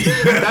happy.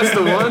 That's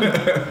the one.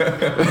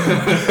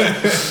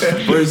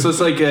 Where it's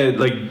just like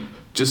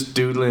just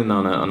doodling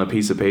on a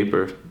piece of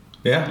paper.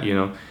 Yeah, you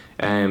know,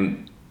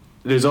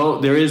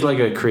 there is like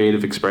a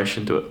creative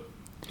expression to it.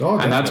 Oh,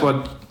 and that's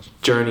what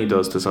Journey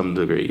does to some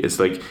degree. It's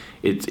like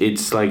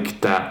it's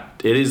like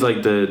that. It is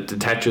like the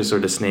Tetris or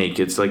the Snake.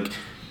 It's like.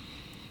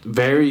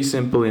 Very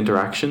simple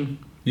interaction.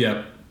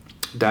 Yeah.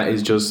 That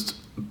is just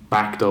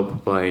backed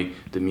up by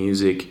the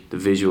music, the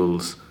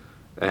visuals,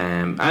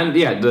 and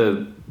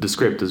the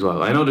script as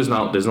well. I know there's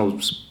no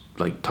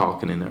like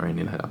talking in it or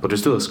anything like that, but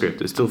there's still a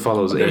script. It still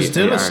follows. There's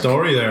still a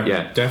story there.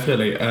 Yeah,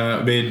 definitely.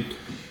 I mean,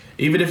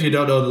 even if you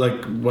don't know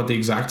like what the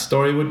exact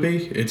story would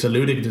be, it's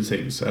alluding to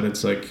things, and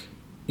it's like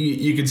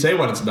you can say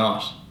what it's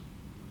not.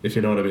 If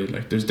you know what I mean.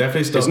 Like there's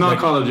definitely stuff. It's not like,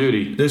 Call of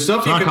Duty. There's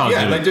stuff you can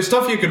like there's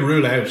stuff you can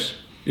rule out.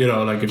 You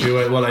know, like if you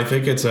well, I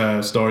think it's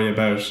a story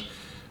about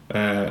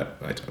I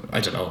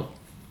don't know,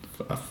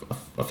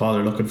 a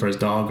father looking for his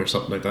dog or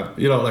something like that.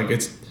 You know, like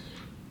it's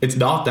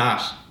not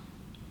that.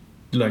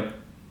 Like,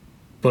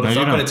 but it's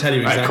not going to tell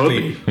you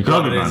exactly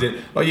what it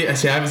is. Oh yeah,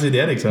 see, I haven't seen the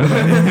ending, so are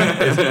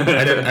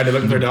they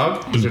looking for a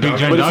dog? Is there big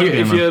dog? But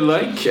if you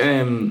like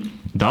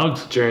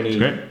dogs, Journey,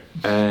 great.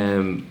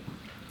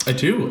 I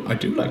do like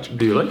Journey.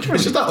 Do you like Journey?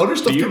 It's just that other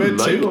stuff came out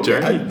too.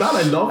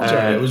 I love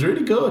Journey. It was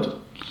really good.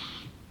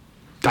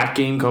 That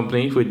Game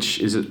Company, which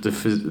is it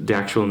the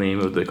actual name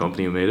of the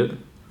company who made it?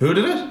 Who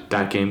did it?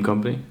 That Game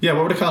Company. Yeah,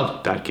 what were they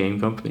called? That Game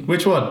Company.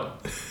 Which one?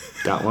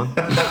 That one.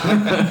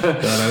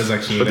 That is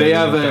actually. But they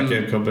have That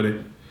Game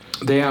Company.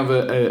 They have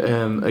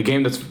a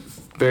game that's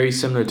very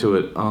similar to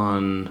it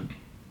on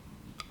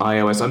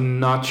iOS. I'm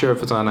not sure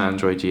if it's on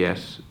Android yet.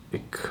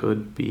 It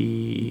could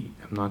be.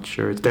 I'm not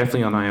sure. It's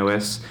definitely on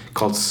iOS.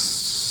 Called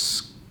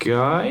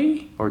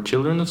Sky or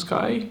Children of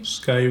Sky.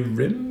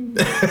 Skyrim.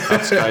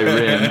 Not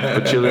Skyrim,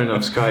 but Children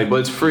of Sky.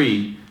 But it's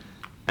free.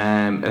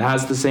 It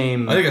has the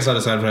same. I think I saw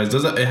the sound price.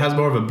 Does it? It has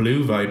more of a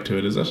blue vibe to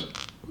it, is it?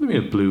 What do you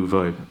mean a blue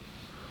vibe?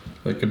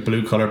 Like a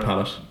blue color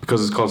palette.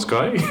 Because it's called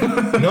Sky.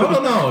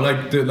 No.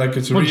 Like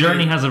it's. Well, really,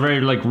 Journey has a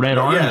very like red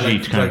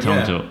orangey kind of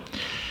tone to it.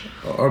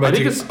 Or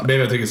maybe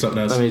I think it's something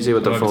else. Let me see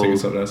what the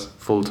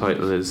full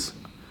title is.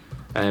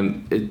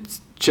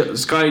 It's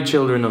Sky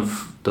Children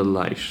of the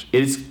Light.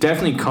 It's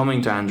definitely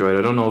coming to Android.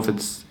 I don't know if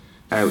it's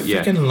out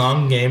yet. Freaking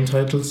long game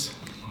titles.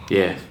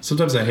 Yeah.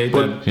 Sometimes I hate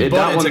them.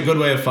 But it's a good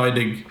way of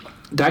finding.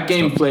 That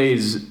game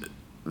plays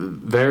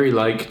very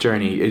like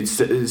Journey. It's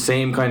the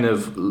same kind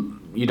of.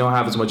 You don't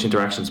have as much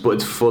interactions, but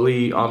it's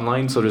fully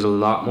online, so there's a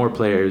lot more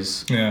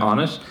players on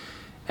it.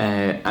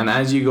 And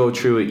as you go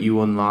through it,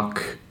 you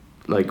unlock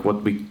like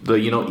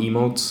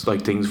emotes,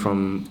 like things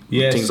from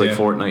things like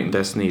Fortnite and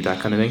Destiny, that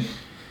kind of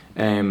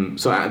thing.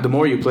 So the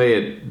more you play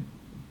it,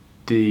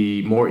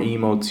 the more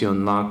emotes you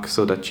unlock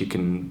so that you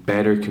can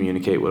better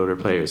communicate with other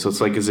players. So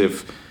it's like as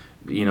if,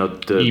 the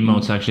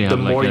emotes actually have the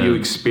more you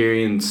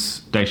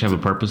experience. They actually have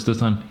a purpose this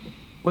time.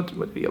 The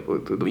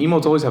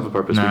emotes always have a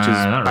purpose, which is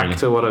back really.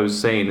 to what I was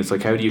saying. It's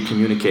like, how do you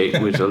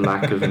communicate with a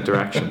lack of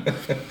interaction?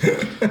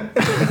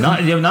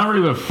 Not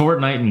really with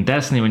Fortnite and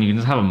Destiny when you can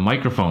just have a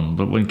microphone,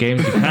 but when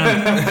games you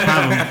can't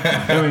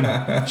have them.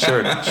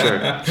 Sure,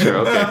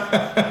 okay.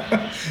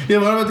 Yeah,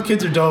 what about the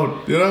kids who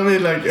don't? You know what I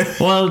mean? Like,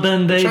 well,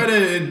 then they try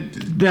to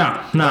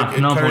point.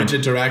 encourage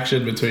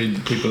interaction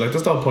between people. Like,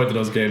 there's no point in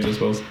those games, I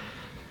suppose.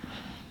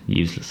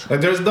 Useless.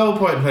 Like, there's no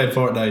point in playing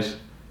Fortnite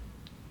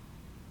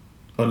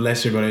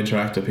unless you're going to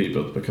interact with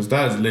people, because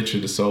that is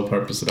literally the sole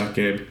purpose of that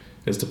game,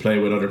 is to play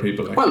with other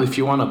people. Like, well, if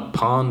you want to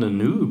pawn the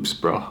noobs,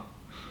 bro.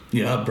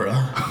 Yeah, bro.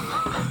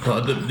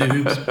 Pawn the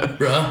noobs,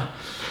 bro.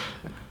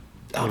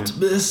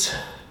 Optimus.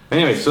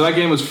 Anyway, so that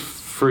game was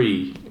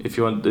free. If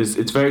you want,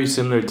 it's very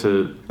similar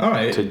to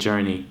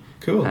Journey.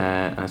 Cool.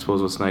 I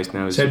suppose what's nice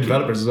now is same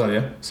developers as well,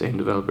 yeah. Same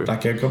developer.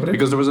 That game company.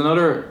 Because there was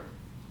another.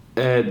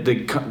 There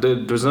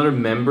was another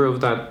member of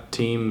that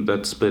team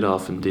that split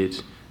off and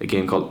did a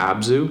game called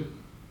Abzu.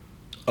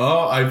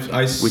 Oh, I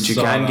which you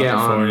saw can that get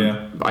before, on.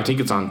 Yeah. I think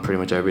it's on pretty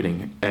much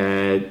everything.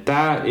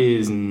 That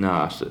is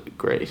not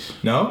great.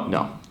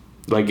 No.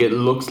 Like, it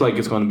looks like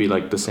it's going to be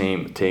like the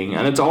same thing,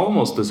 and it's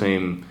almost the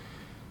same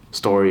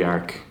story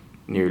arc,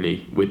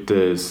 nearly, with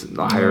the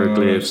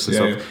hieroglyphs and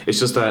stuff. Yeah. It's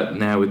just that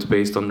now it's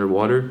based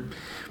underwater.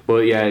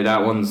 But yeah,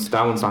 that one's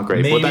not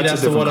great. Maybe but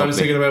that's the one I was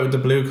thinking about with the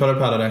blue color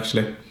palette.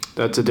 Actually,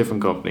 that's a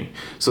different company.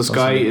 So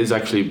Sky is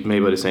actually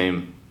made by the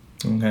same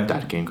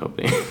that game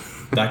company.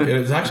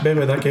 It's actually made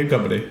by that game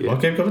company. Yeah.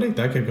 What game company?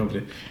 That game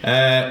company.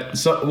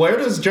 So where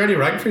does Journey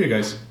rank for you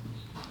guys?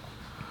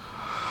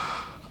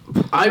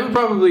 I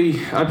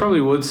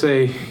probably would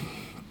say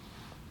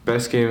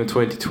best game of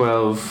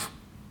 2012,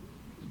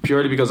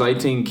 purely because I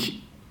think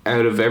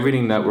out of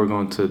everything that we're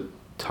going to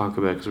talk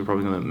about, because we're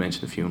probably going to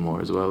mention a few more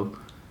as well,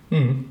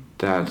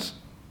 that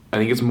I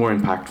think it's more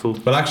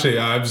impactful. But actually,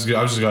 I'm just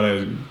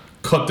going to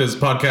cut this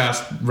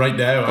podcast right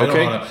now.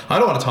 Okay. I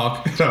don't want to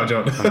talk. No, I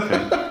don't.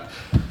 Okay.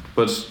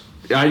 But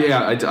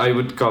I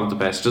would call it the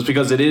best, just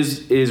because it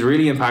is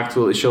really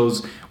impactful. It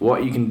shows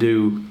what you can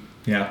do.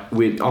 Yeah.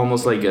 With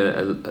almost like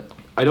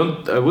I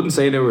wouldn't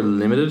say they were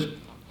limited,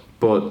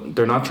 but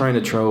they're not trying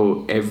to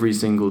throw every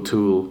single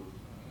tool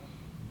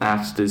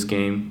at this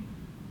game.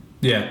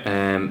 Yeah.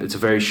 It's a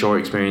very short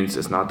experience.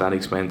 It's not that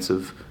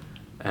expensive.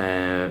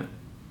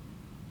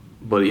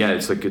 But yeah,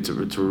 it's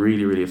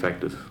really, really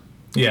effective.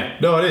 Yeah.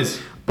 No, it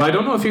is. But I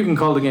don't know if you can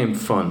call the game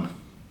fun.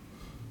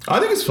 I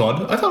think it's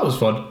fun. I thought it was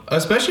fun,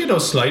 especially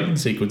those sliding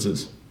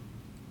sequences.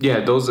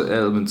 Yeah, those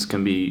elements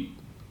can be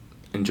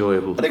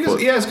enjoyable. I think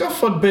it's got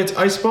fun bits.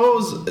 I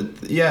suppose,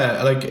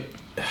 like,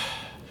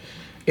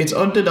 it's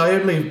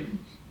undeniably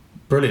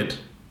brilliant.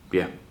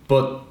 Yeah.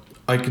 But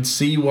I could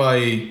see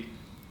why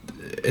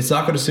it's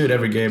not going to suit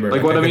every gamer.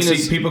 Like what I mean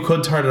is, people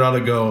could turn it on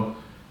and go,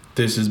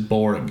 "This is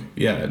boring."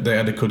 Yeah,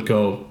 they could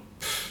go,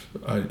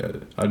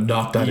 I'm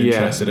not that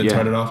interested, and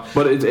turn it off.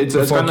 But it's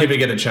before kind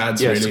giving it a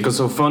chance. Yes, really, because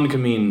so fun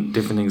can mean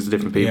different things to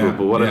different people. Yeah,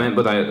 but what I meant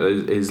by that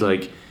is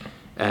like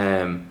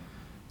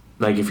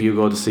if you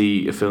go to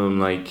see a film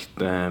like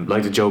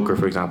The Joker,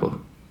 for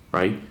example,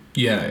 right?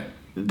 Yeah.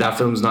 That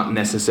film's not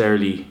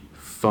necessarily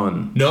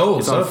fun. No,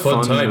 it's not a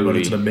fun time, movie. But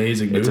it's an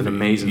amazing movie. It's an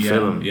amazing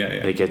film. Yeah.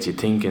 It gets you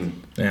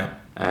thinking. Yeah.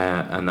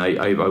 And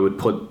I would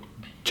put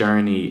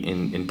Journey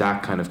in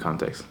that kind of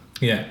context.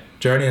 Yeah.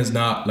 Journey is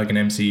not like an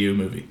MCU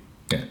movie.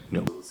 Yeah.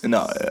 No,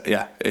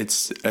 yeah.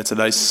 It's a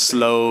nice,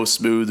 slow,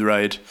 smooth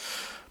ride.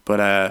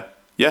 But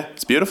yeah,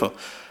 it's beautiful.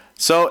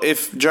 So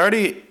if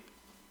Journey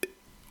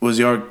was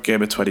your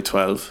game of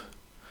 2012,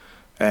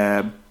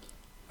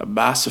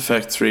 Mass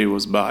Effect 3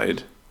 was mine.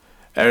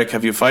 Eric,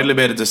 have you finally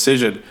made a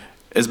decision?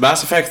 Is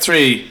Mass Effect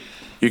 3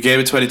 your game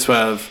of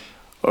 2012,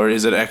 or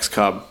is it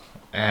XCOM?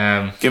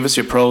 Give us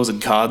your pros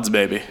and cons,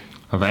 maybe.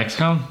 Of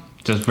XCOM?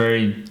 Just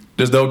very...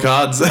 There's no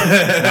cons. No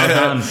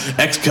cons.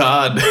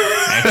 XCOM.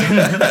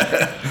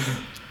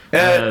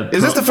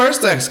 Is this the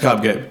first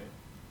XCOM game?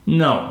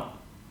 No.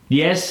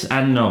 Yes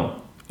and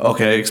no.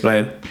 Okay,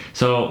 explain.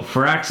 So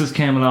Firaxis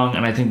came along,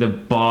 and I think they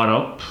bought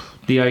up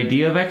the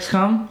idea of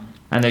XCOM,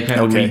 and they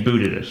kind of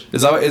rebooted it.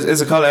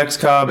 Is it called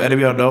XCOM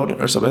Enemy Unknown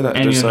or something like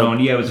that? Enemy Unknown,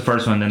 yeah, it was the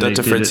first one. And they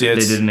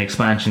did an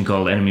expansion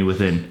called Enemy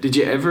Within. Did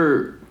you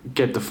ever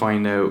get to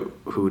find out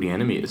who the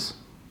enemy is?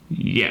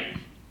 Yeah.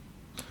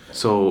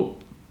 So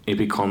it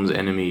becomes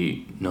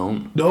Enemy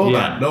Known? No,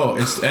 man, no.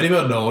 It's Enemy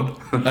Unknown,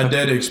 and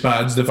then it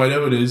expands to find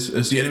out what it is.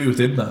 It's the Enemy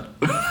Within, man.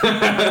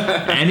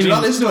 Do you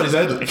not listen to what he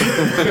said?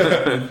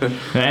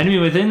 Like? Enemy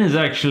Within is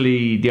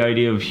actually the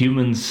idea of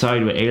humans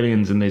side with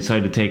aliens, and they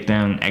decide to take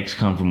down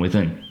XCOM from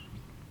within.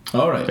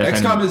 Alright.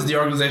 XCOM is the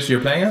organisation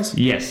you're playing as?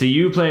 Yes, so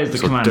you play as the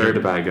commander. They're the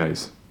bad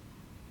guys.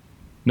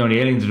 No, the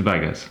aliens are the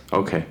bad guys.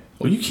 Okay.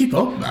 Oh, you keep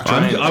up, man.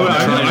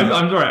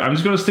 I'm all right. I'm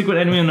just going to stick with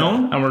Enemy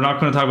Unknown, and we're not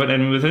going to talk about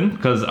Enemy Within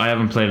because I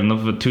haven't played enough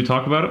of it to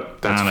talk about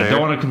it. That's and fair. I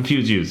don't want to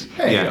confuse you.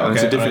 Hey, okay,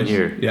 it's a different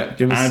year. Yeah,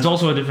 and it's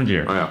also a different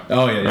year.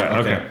 Oh yeah.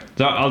 Okay.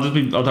 So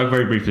I'll talk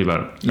very briefly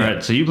about it. Yeah. All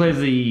right. So you play as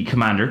the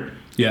commander.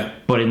 Yeah.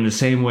 But in the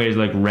same way as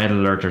like Red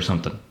Alert or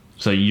something.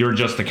 So you're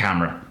just the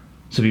camera.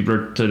 So the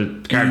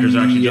characters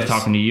are actually just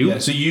talking to you. Yeah.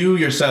 So you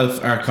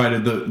yourself are kind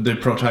of the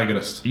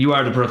protagonist. You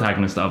are the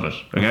protagonist of it.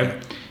 Okay.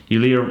 You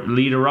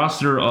lead a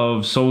roster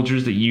of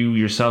soldiers that you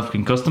yourself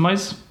can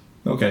customize.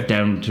 Okay.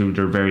 Down to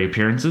their very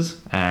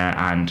appearances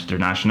and their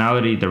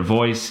nationality, their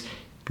voice.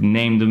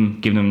 Name them,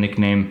 give them a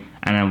nickname,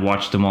 and then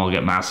watch them all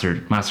get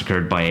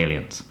massacred by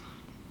aliens.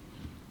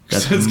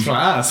 That's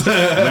class.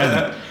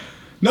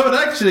 No,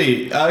 but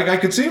actually, I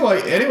could see why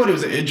anyone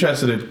who's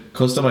interested in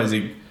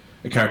customizing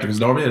a character, because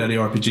normally in any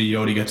RPG you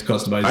only get to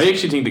customize. I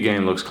actually think the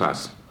game looks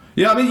class.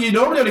 Yeah, I mean, you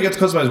normally only get to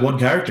customize one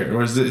character,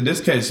 whereas in this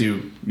case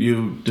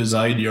you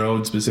design your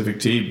own specific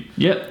team.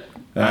 Yeah.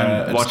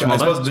 I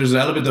suppose there's an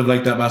element of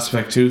like that Mass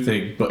Effect 2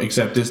 thing, but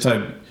except this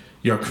time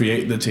you're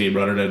creating the team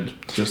rather than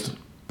just.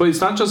 But it's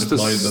not just the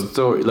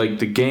story, like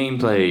the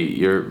gameplay.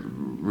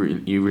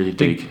 You really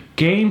dig. The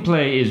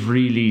gameplay is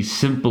really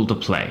simple to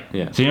play.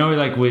 Yeah. So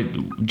like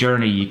with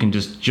Journey, you can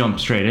just jump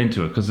straight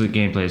into it because the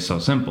gameplay is so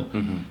simple.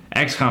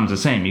 XCOM's the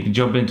same. You can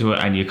jump into it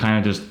and you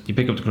kind of you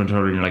pick up the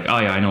controller and you're like, oh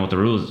yeah, I know what the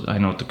rules, I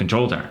know what the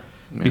controls are,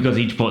 because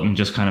each button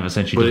just kind of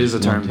essentially. But it is a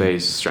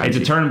turn-based strategy.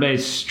 It's a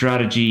turn-based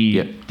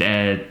strategy.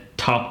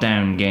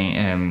 Top-down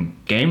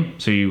game.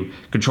 So you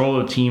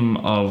control a team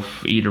of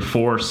either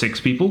 4 or 6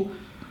 people,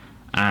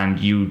 and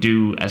you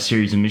do a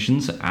series of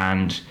missions,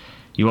 and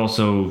you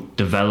also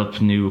develop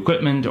new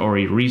equipment or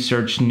you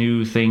research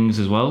new things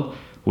as well,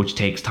 which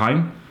takes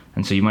time.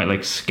 And so you might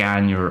like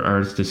scan your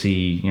Earth to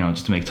see,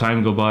 just to make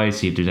time go by,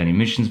 see if there's any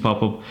missions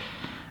pop up.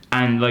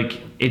 And like,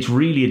 it's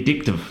really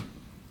addictive.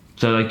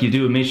 So like, you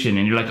do a mission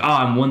and you're like, oh,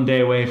 I'm 1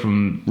 day away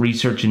from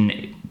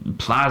researching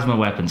plasma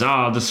weapons. Oh,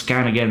 I'll just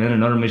scan again. Then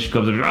another mission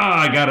comes. Oh,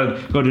 I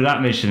gotta go do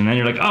that mission. And then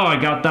you're like, oh,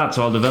 I got that,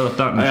 so I'll develop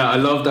that. Yeah, I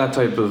love that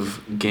type of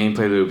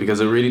gameplay loop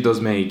because it really does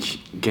make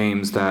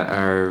games that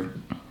are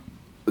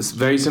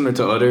very similar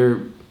to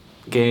other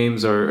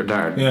games, or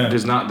that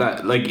there's not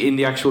that, like, in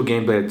the actual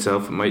gameplay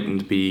itself it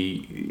mightn't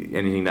be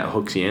anything that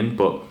hooks you in,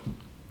 but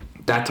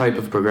that type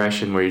of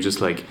progression where you're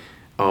just like,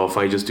 oh, if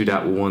I just do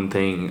that one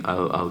thing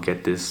I'll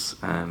get this.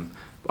 I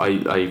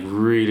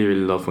really,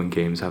 really love when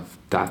games have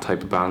that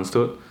type of balance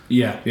to it.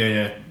 Yeah.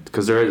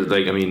 Because there is,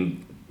 like, I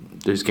mean,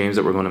 there's games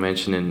that we're going to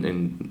mention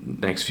in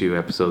next few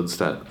episodes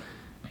that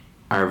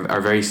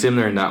are very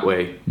similar in that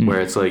way,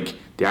 where it's like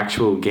the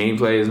actual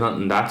gameplay is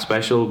nothing that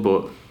special,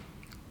 but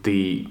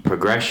the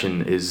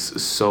progression is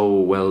so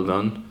well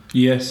done.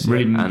 Yes,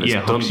 and it's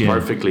done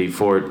perfectly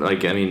for,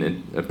 like, I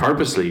mean,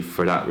 purposely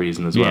for that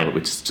reason as well,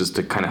 which is just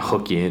to kind of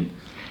hook you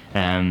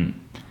in.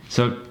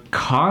 So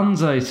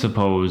cons, I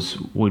suppose,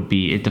 would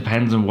be it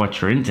depends on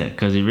what you're into.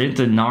 Because if you're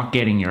into not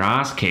getting your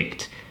ass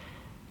kicked,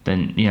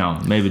 then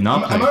maybe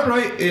not. Am I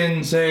right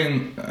in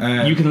saying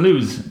you can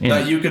lose?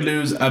 That you can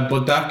lose,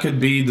 but that could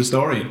be the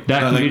story.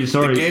 That could be the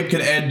story. The game could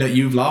end that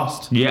you've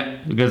lost. Yeah,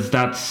 because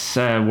that's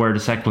where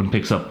the second one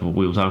picks up.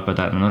 We'll talk about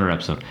that in another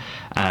episode.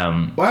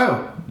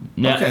 Wow.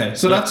 Okay,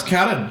 so that's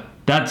canon.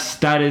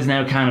 That is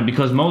now canon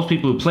because most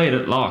people who played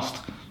it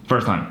lost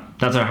first time.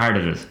 That's how hard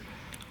it is.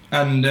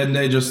 And then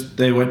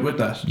they went with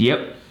that.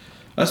 Yep.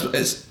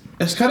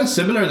 It's kind of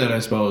similar then, I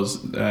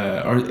suppose,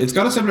 or it's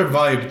got a similar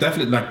vibe.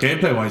 Definitely, like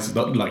gameplay wise, it's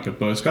nothing like it,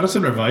 but it's got a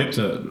similar vibe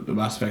to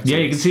Mass Effect. Yeah,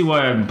 you can see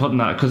why I'm putting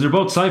that, because they're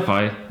both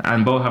sci-fi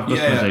and both have customization.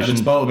 Yeah, and it's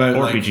both about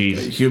RPGs.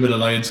 Like, human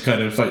alliance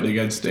kind of fighting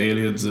against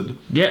aliens and.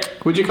 Yeah.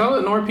 Would you call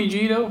it an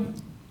RPG though?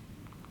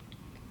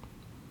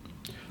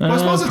 Well, I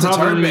suppose it's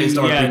probably, a turn-based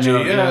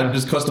RPG.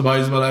 Just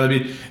customizable. And I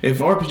mean, if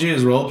RPG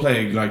is role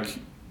playing, like.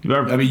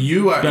 I mean,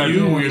 you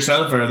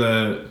yourself are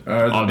the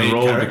main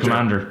role character, the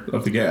commander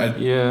of the game.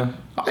 Yeah.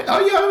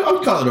 I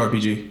would call it an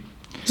RPG.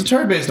 It's a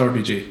turn-based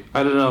RPG.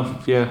 I don't know.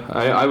 Yeah,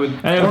 I would. Or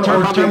an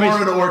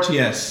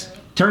RTS.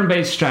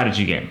 Turn-based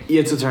strategy game. Yeah,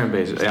 it's a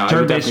turn-based. Yeah,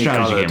 turn-based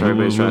strategy game.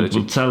 We'll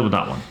settle with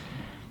that one.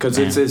 Because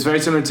it's very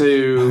similar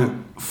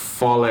to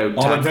Fallout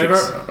All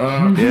Tactics.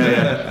 All in favor?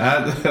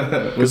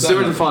 Yeah. It's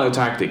similar to Fallout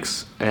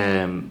Tactics.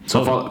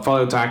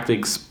 Fallout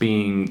Tactics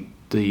being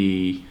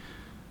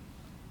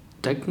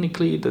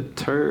technically the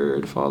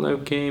third or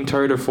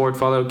fourth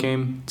Fallout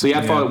game. So you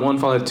had Fallout 1,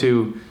 Fallout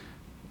 2.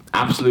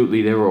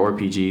 Absolutely, they were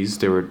RPGs.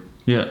 They were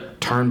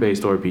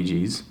turn-based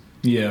RPGs.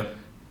 Yeah.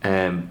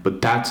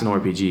 But that's an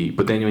RPG.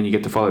 But then when you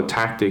get to Fallout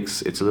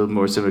Tactics, it's a little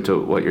more similar to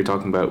what you're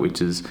talking about,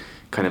 which is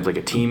kind of like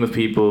a team of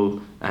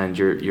people, and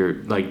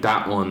you're like,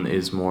 that one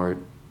is more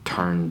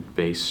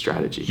turn-based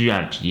strategy.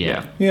 Yeah.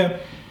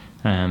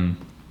 No,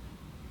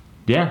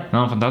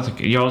 fantastic.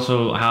 You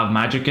also have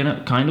magic in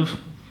it, kind of.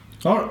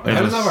 Oh,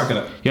 how does that work in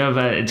it? You have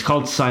it's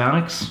called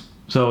psionics.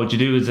 So what you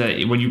do is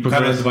when you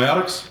progress,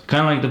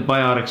 kind of like the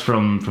biotics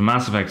from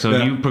Mass Effect. So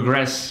if you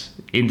progress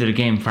into the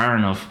game far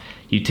enough,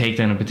 you take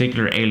down a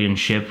particular alien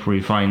ship where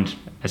you find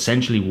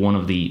essentially one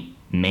of the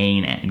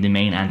main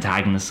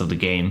antagonist of the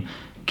game.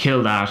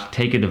 Kill that,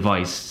 take a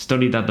device,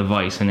 study that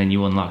device, and then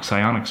you unlock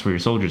psionics for your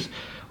soldiers,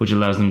 which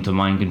allows them to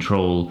mind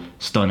control,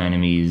 stun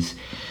enemies,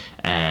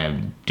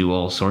 do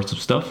all sorts of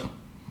stuff.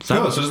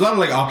 So there's a lot of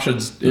like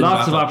options.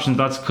 Lots of options,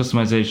 lots of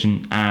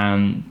customization.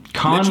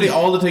 Literally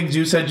all the things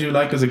you said you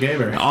like as a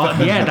gamer.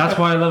 Yeah, that's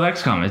why I love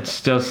XCOM.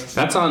 It's just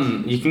that's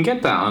on. You can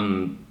get that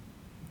on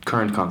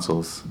current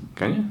consoles,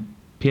 can you?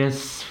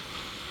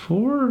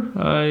 PS4,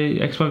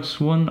 Xbox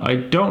One. I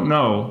don't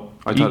know.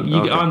 On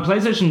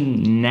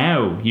PlayStation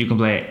now, you can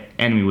play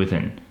Enemy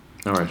Within.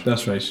 All right,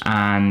 that's right.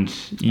 And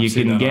you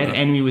can get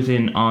Enemy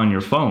Within on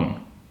your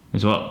phone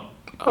as well.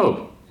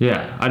 Oh,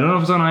 yeah. I don't know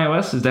if it's on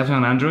iOS. It's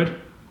definitely on Android.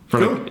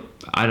 Cool. Like,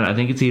 I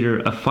think it's either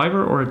a $5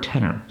 or a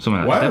 $10,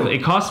 something like that.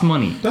 It costs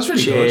money. That's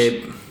really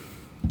good.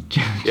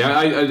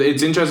 Yeah,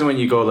 it's interesting when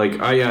you go like,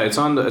 oh yeah, it's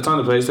on the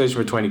PlayStation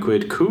for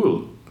 £20.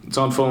 Cool. It's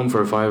on phone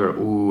for a $5.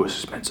 Ooh,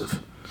 it's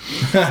expensive.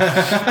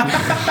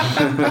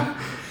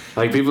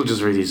 Like people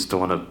just really just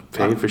don't want to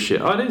pay for shit.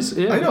 Oh, it is.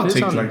 Yeah, I don't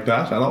think like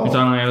that at all. It's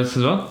on iOS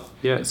as well.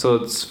 Yeah, so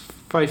it's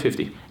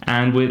 $5.50.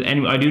 And with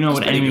I do know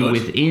with Enemy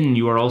Within,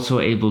 you are also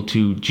able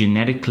to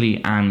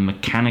genetically and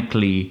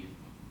mechanically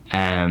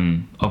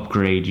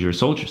upgrade your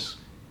soldiers.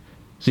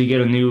 So you get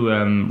a new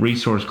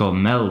resource called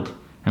Meld,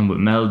 and with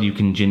Meld you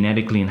can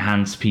genetically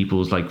enhance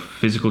people's like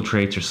physical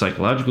traits or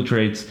psychological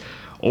traits,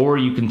 or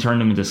you can turn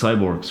them into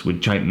cyborgs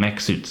with giant mech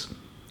suits.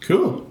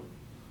 Cool.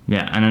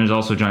 Yeah, and then there's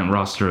also a giant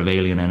roster of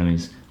alien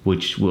enemies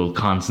which will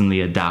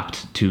constantly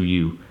adapt to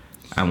you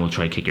and will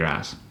try to kick your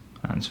ass,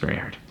 and it's very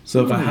hard.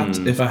 So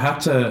if I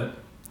had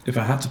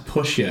to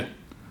push you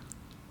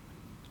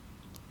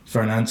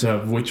for an answer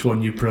of which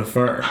one you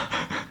prefer,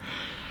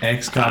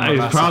 XCOM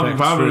or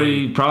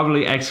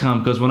probably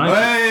XCOM, because when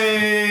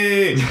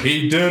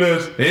he did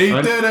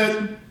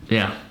it.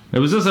 Yeah, it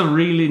was just a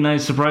really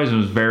nice surprise. It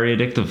was very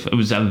addictive. It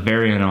was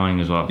very annoying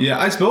as well. Yeah,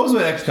 I suppose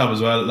with XCOM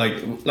as well, like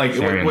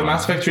with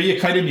Mass Effect 3, you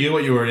kind of knew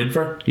what you were in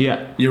for.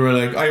 Yeah, you were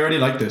like, I already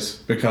like this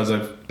because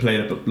I've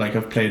played it. Like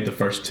I've played the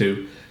first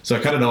two, so I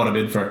kind of know what I'm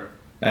in for.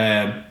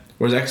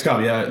 Whereas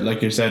XCOM, yeah,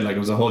 like you said, like it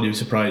was a whole new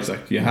surprise.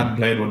 Like you hadn't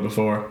played one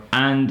before,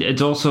 and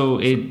it's also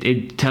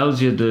it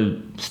tells you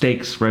the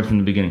stakes right from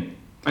the beginning.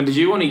 And did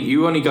you only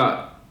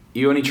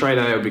tried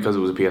that out because it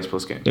was a PS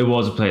Plus game? It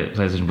was a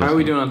PlayStation Plus. How are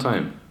we doing on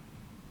time?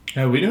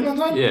 Are we doing on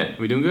time? Yeah,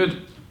 we doing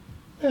good.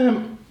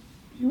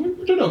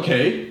 We're doing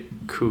okay.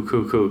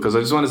 Cool. Because I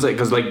just want to say,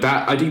 because like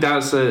that, I think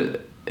that's an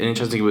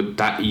interesting thing with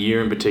that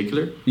year in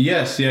particular.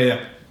 Yes,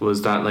 yeah.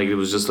 Was that like it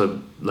was just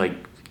like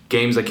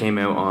games that came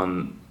out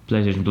on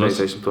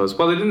PlayStation Plus.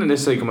 Well, they didn't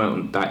necessarily come out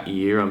on that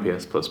year on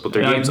PS Plus, but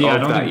they're games of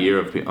that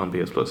year on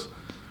PS Plus.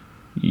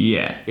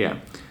 Yeah.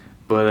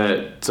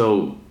 But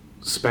so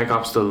Spec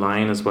Ops: The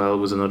Line as well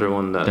was another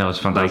one that was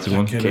a fantastic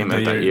one. Came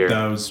out that year.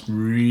 That was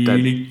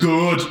really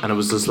good. And it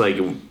was just like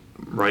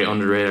right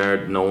under the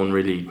radar. No one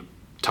really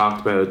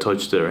talked about it,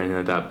 touched it, or anything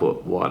like that.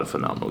 But what a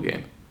phenomenal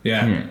game!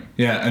 Yeah.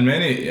 And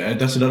many.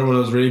 That's another one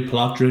of those really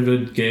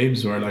plot-driven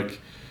games where like.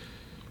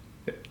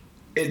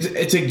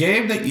 It's a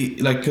game that you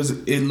like because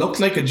it looked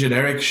like a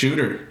generic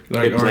shooter.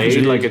 Like, it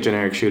played like a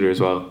generic shooter as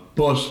well.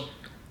 But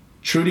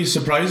truly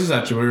surprises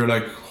at you where you're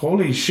like,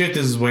 holy shit,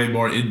 this is way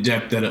more in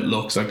depth than it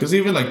looks like. Because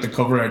even like the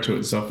cover art to it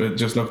and stuff, it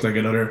just looked like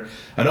another.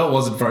 I know it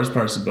wasn't first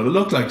person, but it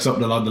looked like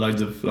something along the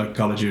lines of like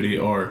Call of Duty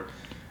or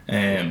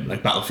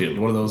like Battlefield,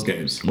 one of those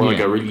games. Or like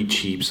a really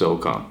cheap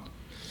SOCOM.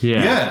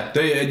 Yeah.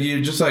 You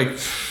just like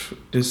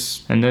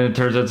this. And then it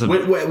turns out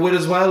with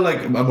as well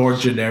like a more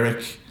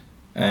generic.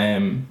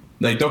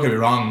 Like, don't get me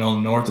wrong,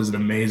 Nolan North is an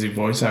amazing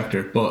voice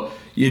actor, but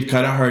you'd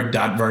kind of heard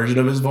that version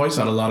of his voice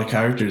on a lot of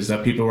characters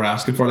that people were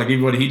asking for. Like,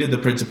 even when he did the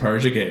Prince of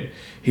Persia game,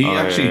 he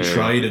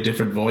tried a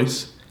different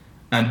voice,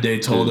 and they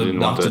told him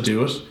not to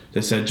do it.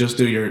 They said, just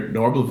do your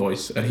normal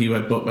voice. And he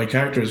went, but my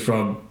character is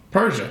from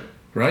Persia,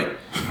 right?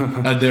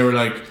 And they were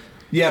like,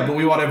 yeah, but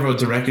we want everyone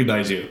to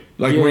recognize you.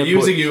 Like, we're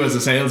using you as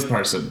a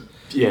salesperson.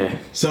 Yeah.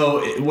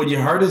 So when you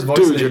heard his voice,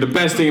 dude, you're the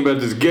best thing about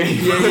this game.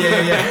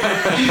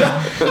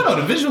 Yeah. No,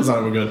 the visuals on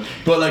it were good,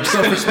 but like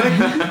so for Spec,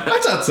 I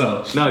thought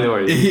so. No, don't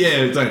worry.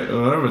 Yeah, it's like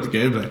whatever the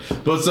gameplay.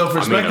 But so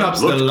for Spec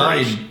Ops: The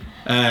Line,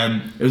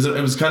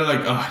 it was kind of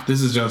like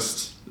this is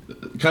just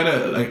kind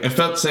of like it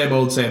felt same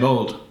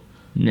old.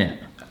 Yeah.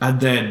 And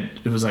then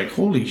it was like,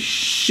 holy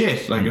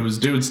shit, like it was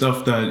doing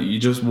stuff that you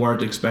just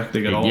weren't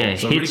expecting at all. Yeah,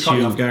 so it really caught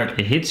you off guard.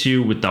 It hits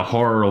you with the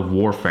horror of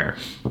warfare.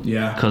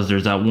 Yeah. Because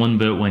there's that one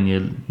bit when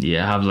you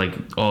have like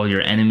all your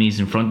enemies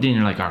in front of you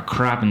and you're like, oh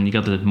crap, and you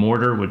got the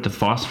mortar with the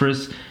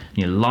phosphorus, and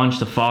you launch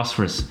the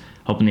phosphorus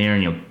up in the air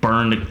and you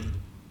burn the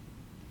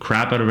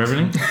crap out of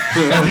everything.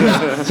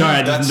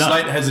 Sorry, that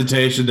slight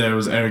hesitation there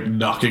was Eric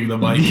knocking the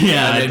mic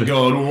and then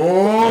going,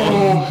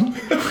 whoa.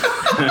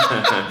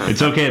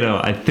 It's okay though.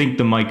 I think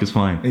the mic is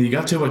fine. You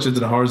got too much into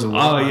the horrors of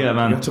war. Oh yeah,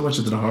 man. You got too much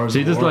into the horrors. So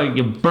you just like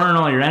you burn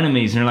all your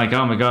enemies, and you're like,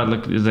 oh my god,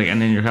 look. It's like,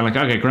 and then you're kind of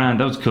like, okay, grand,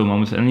 that was a cool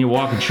moment. And you're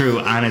walking through,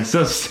 and it's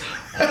just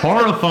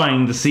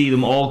horrifying to see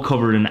them all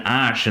covered in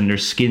ash and their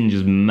skin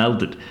just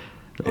melted.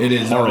 It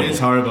is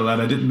horrible,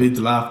 and I didn't mean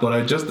to laugh, but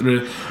I just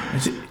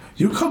you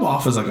you come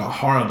off as like a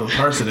horrible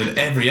person in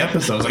every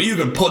episode. It's like you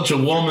can punch a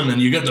woman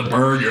and you get to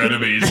burn your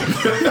enemies.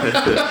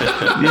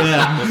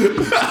 Yeah.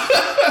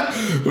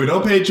 We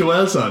don't paint you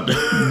well, son.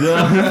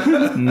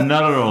 No,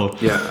 not at all.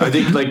 Yeah, I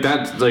think like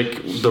that,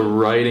 like the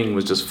writing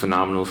was just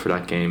phenomenal for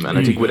that game, and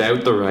I think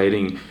without the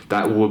writing,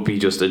 that would be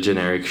just a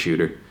generic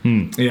shooter.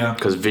 Yeah,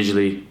 because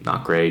visually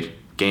not great,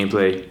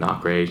 gameplay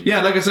not great.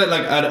 Yeah, like I said,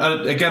 like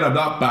again, I'm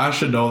not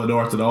bashing Nolan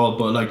North at all,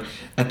 but like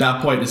at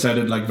that point, it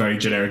sounded like very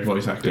generic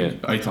voice acting. Yeah.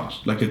 I thought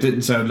like it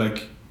didn't sound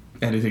like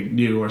anything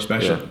new or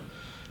special. Yeah.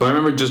 But I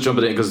remember just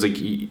jumping in because like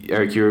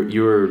Eric,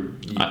 you were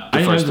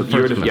the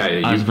first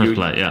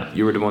play.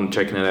 You were the one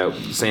checking it out.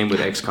 Same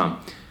with XCOM.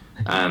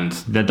 And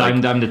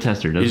I'm the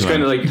tester. That's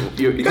kind of like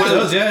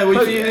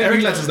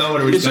Eric lets us know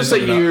what it's just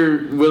like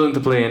you're willing to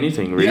play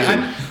anything, really. Yeah,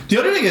 and the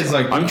other thing is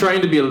like I'm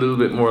trying to be a little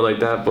bit more like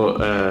that,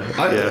 but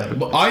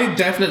I'm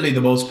definitely the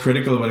most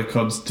critical when it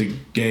comes to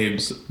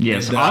games.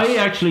 Yes, I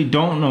actually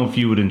don't know if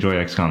you would enjoy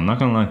XCOM. I'm not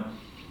gonna lie.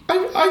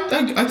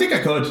 I think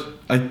I could.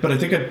 But I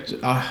think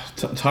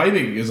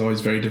timing is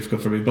always very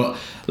difficult for me. But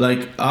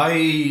like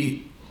a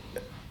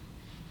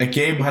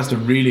game has to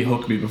really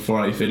hook me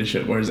before I finish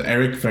it. Whereas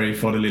Eric, very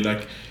funnily,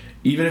 like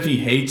even if he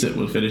hates it,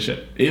 will finish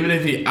it. Even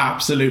if he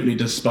absolutely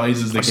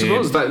despises the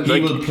game, he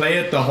will play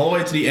it the whole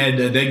way to the end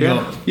and then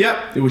go, "Yeah,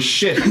 it was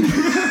shit."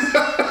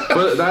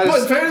 But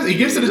in fairness, he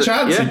gives it a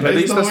chance. Yeah, at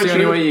least that's the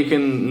only way you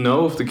can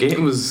know if the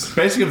game was.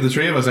 Basically, of the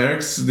three of us,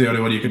 Eric's the only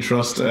one you can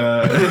trust.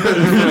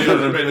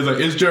 It's like,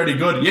 is Journey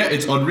good? Yeah,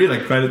 it's unreal.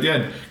 Like right at the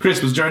end,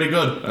 Chris, was Journey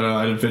good?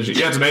 I didn't finish it.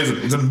 Yeah, it's amazing.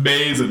 It's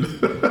amazing.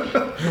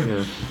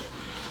 Yeah.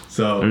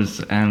 So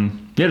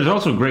there's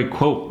also a great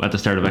quote at the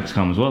start of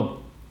XCOM as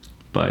well.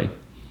 Do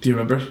you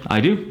remember it?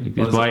 I do.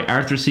 It's by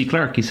Arthur C.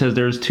 Clarke. He says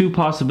there's two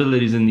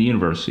possibilities in the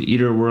universe: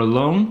 either we're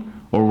alone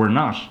or we're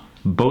not.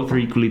 Both are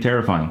equally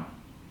terrifying.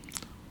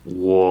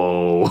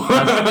 Whoa.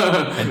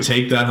 And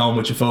take that home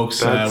with you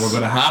folks. We're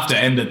going to have to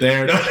end it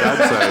there.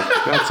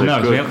 That's a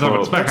no, good we have to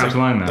quote. Spec Ops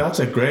line now. That's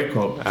a great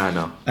quote. I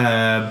know.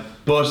 I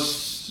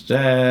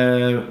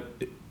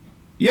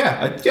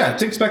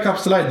think Spec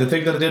Ops the Line. The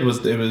thing that it did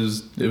was it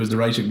was the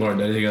writing more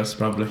than anything else,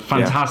 probably.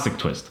 Fantastic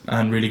twist.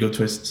 And really good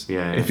twists.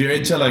 Yeah. If you're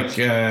into like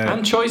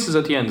and choices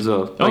at the end as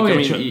well.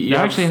 It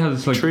actually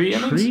has like three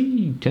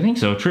endings? I think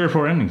so. 3 or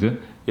 4 endings.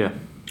 Yeah.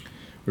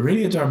 We're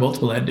really into our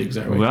multiple endings,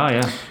 aren't we? Well,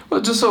 yeah.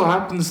 Well, it just so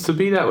happens to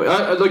be that way.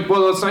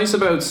 What's nice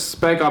about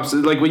Spec Ops,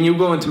 like when you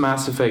go into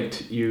Mass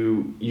Effect,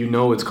 you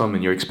know it's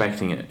coming. You're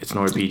expecting it. It's an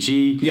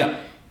RPG. Yeah.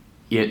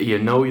 You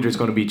know there's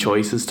going to be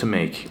choices to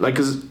make. Like,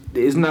 because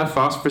isn't that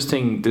Phosphorus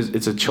thing?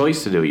 It's a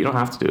choice to do. You don't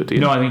have to do it, do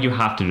you? No, I think you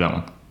have to do that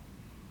one.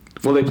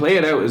 Well, they play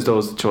it out as though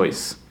it's a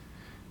choice.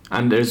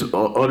 And there's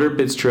other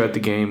bits throughout the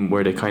game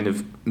where they kind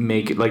of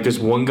make it like there's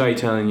one guy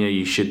telling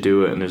you should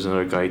do it, and there's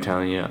another guy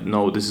telling you,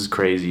 no, this is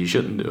crazy, you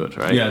shouldn't do it,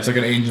 right? Yeah, it's like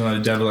an angel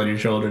and a devil on your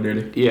shoulder,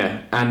 nearly.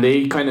 Yeah, and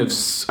they kind of,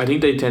 I think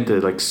they tend to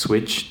like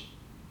switch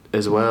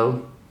as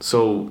well.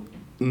 So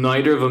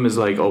neither of them is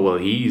like, oh, well,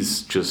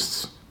 he's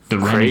just the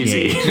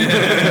crazy.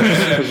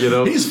 You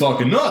know? He's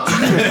fucking nuts.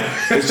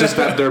 It's just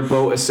that they're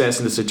both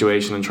assessing the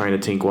situation and trying to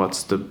think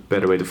what's the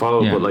better way to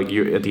follow. Yeah. But like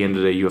you're at the end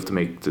of the day, you have to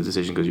make the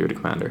decision because you're the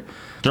commander.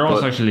 They're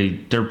also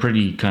they're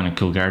pretty kind of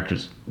cool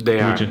characters. They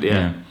are,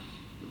 yeah.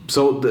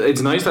 So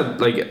it's nice that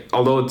like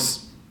although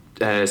it's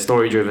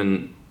story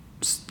driven,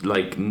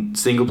 like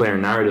single player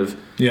narrative.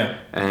 Yeah.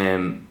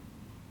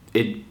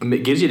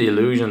 It gives you the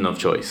illusion of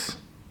choice.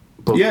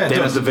 But then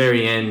at the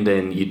very end,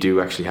 then you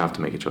do actually have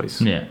to make a choice.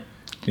 Yeah.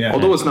 Yeah.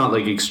 Although it's not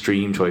like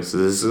extreme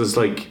choices, it's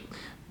like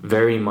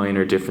very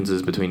minor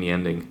differences between the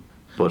ending.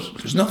 But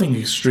there's nothing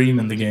extreme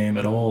in the game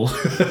at all.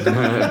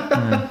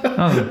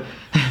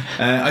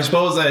 I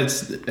suppose that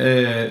it's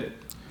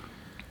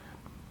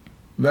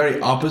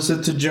very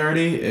opposite to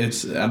Journey.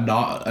 It's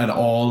not at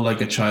all like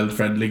a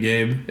child-friendly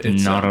game.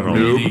 It's not at all.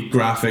 Really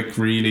graphic,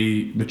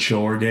 really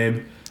mature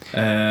game.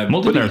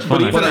 Multiplayer is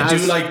fun. But I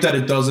do like that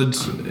it doesn't.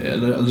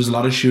 There's a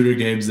lot of shooter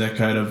games that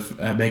kind of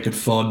make it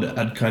fun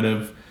and kind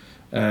of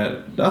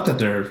not that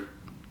they're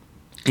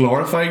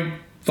glorifying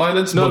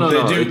violence, but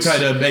they do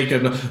kind of make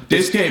it.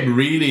 This game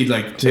really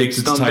like takes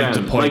its time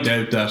to point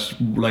out that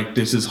like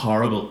this is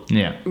horrible.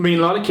 Yeah, I mean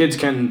a lot of kids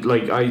can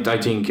like I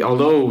think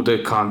although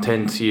the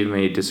content you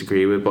may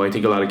disagree with, but I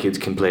think a lot of kids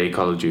can play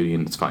Call of Duty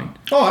and it's fine.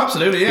 Oh,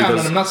 absolutely, yeah.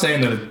 I'm not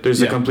saying that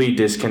there's a complete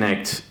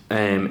disconnect.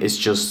 It's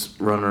just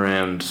running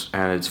around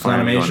and it's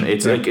fun.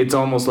 It's like it's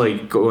almost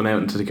like going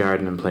out into the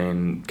garden and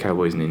playing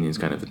Cowboys and Indians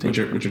kind of a thing.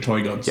 With your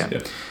toy guns. Yeah.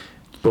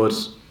 But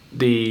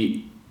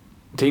the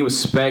thing with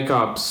Spec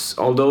Ops,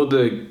 although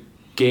the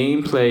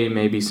gameplay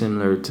may be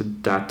similar to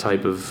that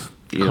type of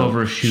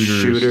cover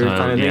shooter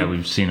kind of thing,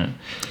 we've seen it.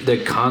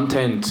 The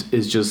content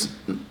is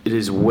it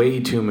is way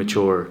too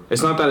mature.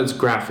 It's not that it's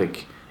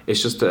graphic.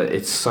 It's just that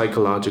it's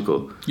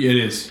psychological. Yeah, it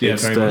is. Yeah,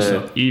 it's very much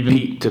so. Even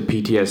the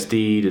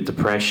PTSD, the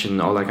depression,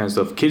 all that kind of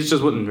stuff. Kids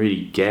just wouldn't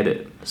really get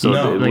it. So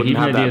they wouldn't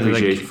have that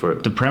appreciation for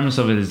it. The premise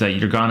of it is that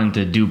you're gone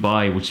into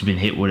Dubai, which has been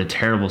hit with a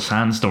terrible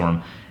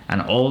sandstorm,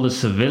 and all the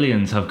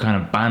civilians have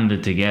kind of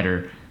banded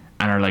together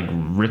and are like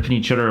ripping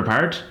each other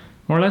apart.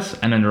 more or less,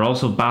 and then they're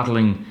also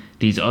battling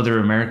these other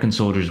American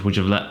soldiers which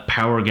have let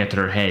power get to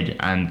their head,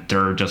 and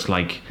they're just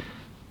like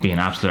being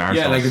absolute arseholes.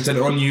 Yeah, like it's an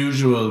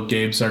unusual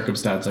game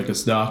circumstance. Like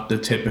it's not the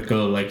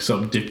typical like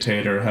some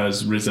dictator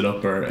has risen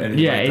up or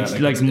anything. Yeah, like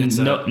it's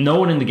that. like no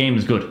one in the game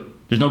is good.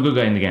 There's no good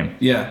guy in the game.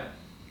 Yeah,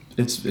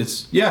 it's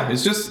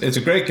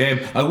a great game.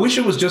 I wish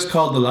it was just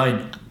called The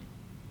Line.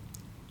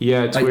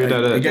 Yeah, it's weird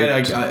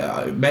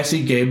that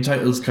messy game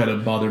titles kind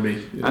of bother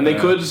me. And they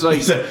could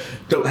like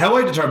how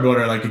I determine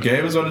whether I like a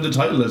game is whether the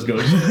title is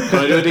good.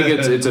 But I do think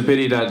it's a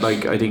pity that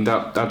like I think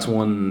that's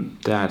one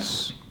that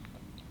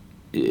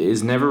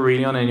is never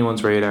really on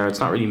anyone's radar.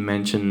 It's not really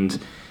mentioned.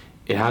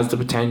 It has the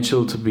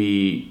potential to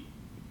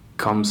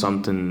become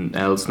something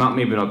else.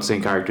 Maybe not the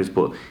same characters,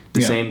 but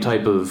the same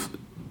type of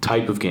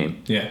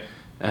game. Yeah.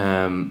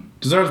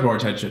 Deserves more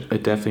attention.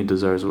 It definitely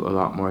deserves a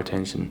lot more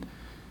attention.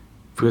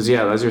 Because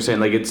as you're saying,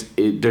 like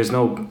there's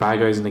no bad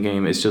guys in the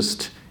game.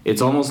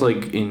 It's almost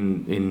like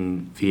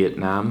in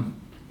Vietnam,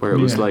 where it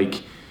was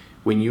like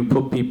when you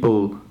put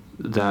people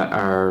that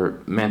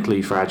are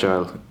mentally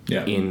fragile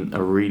in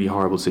a really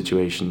horrible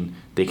situation,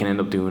 they can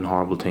end up doing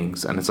horrible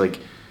things, and it's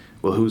like,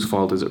 well, whose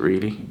fault is it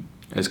really?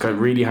 It's kind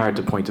of really hard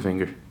to point the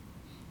finger.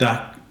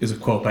 That is a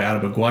quote by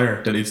Adam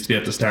McGuire that needs to be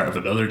at the start of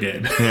another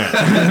game. Yeah.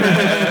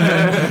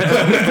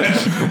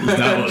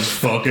 That was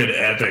fucking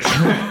epic.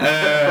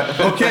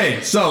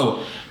 Okay,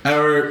 so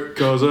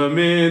Cause I'm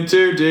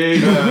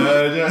interdicted.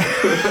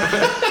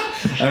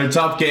 Our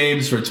top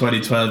games for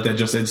 2012 then,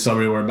 just in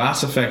summary, were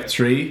Mass Effect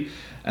 3,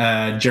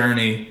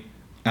 Journey,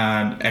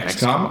 and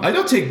XCOM. I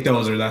don't think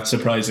those are that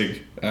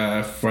surprising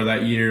for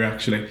that year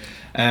actually.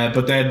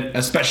 But then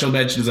a special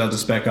mention is on the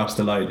Spec Ops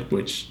The Line,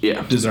 which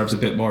deserves a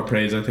bit more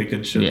praise. I think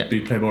it should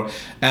be played more.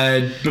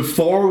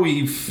 Before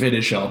we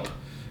finish up,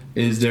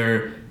 is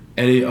there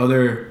any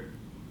other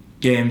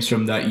games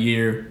from that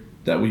year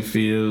that we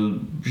feel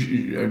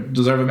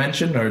deserve a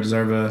mention or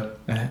deserve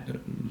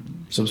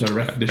some sort of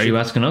recognition? Are you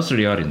asking us or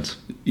the audience?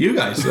 You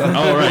guys. Oh,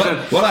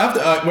 right. Well, I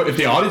have to. If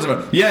the audience,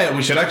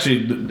 we should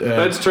actually.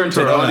 Let's turn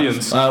to our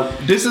audience.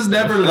 This is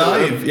never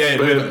live.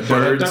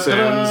 Bird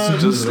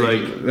sounds just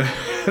like.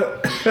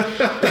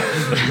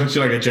 Looks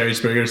like a Jerry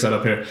Springer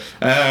setup here.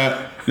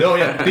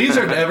 These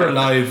are never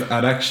live,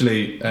 and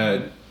actually,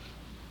 I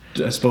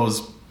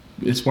suppose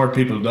it's worth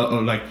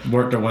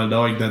worth their while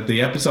knowing that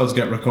the episodes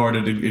get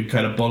recorded in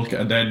kind of bulk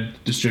and then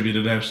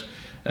distributed out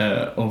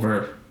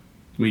over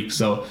weeks.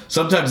 So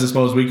sometimes I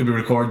suppose we could be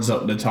recording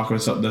something and talking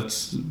about something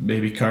that's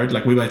maybe current.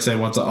 Like we might say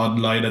what's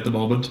online at the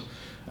moment,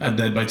 and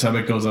then by the time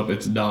it goes up,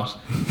 it's not.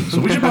 So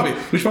we should probably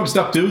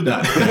stop doing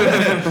that.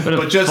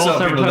 But just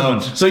so people know.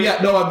 So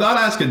I'm not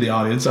asking the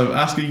audience. I'm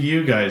asking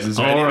you guys. Is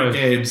there any other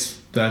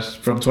games that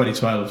from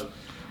 2012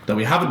 that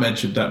we haven't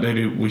mentioned that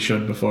maybe we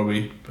should before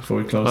we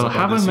close? Well, up I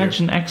haven't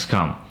mentioned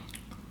XCOM.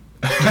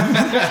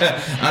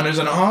 And there's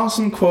an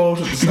awesome quote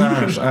at the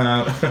start.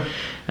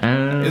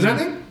 Is there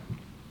anything?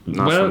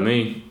 Not for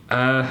me.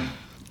 I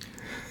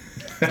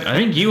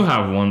think you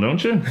have one,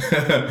 don't you?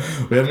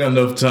 We haven't got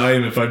enough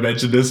time if I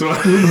mention this one.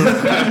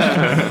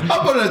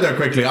 I'll put it out there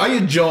quickly. I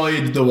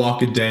enjoyed The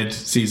Walking Dead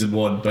Season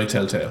 1 by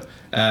Telltale.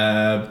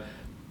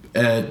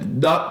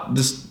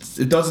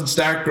 It doesn't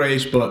start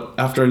great, but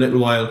after a little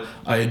while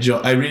I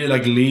really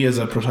like Lee as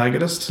a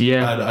protagonist.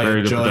 Yeah, and I very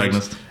enjoyed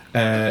good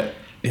protagonist.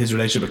 His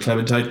relationship with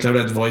Clementine.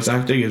 Clementine's voice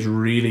acting is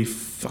really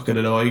fucking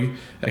annoying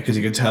because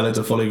you can tell it's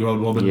a fully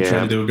grown woman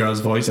trying to do a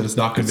girl's voice and it's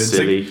not convincing.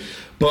 Silly.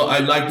 But I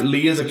liked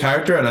Lee as a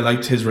character and I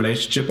liked his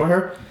relationship with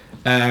her,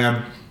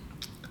 and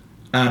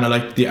I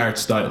liked the art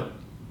style.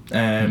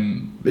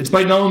 It's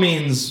by no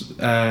means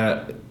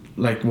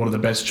like one of the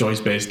best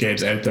choice-based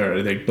games out there,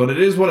 I think, but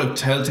it is one of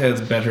Telltale's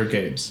better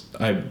games.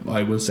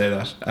 I will say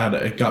that, and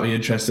it got me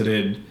interested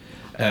in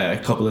a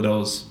couple of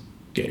those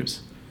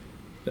games.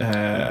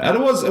 And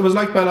it was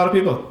liked by a lot of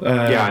people.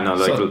 I know.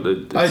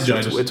 Like I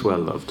enjoyed it. It's well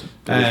loved.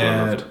 It is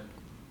well loved.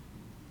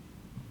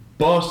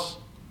 But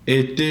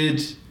it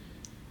did.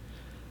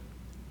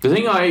 The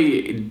thing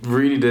I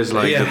really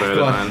disliked about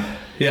it, man.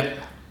 Yeah.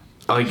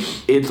 Like,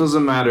 it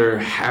doesn't matter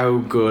how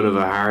good of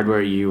a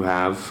hardware you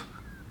have,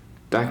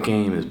 that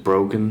game is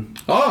broken.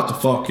 Oh, what the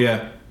fuck,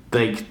 yeah.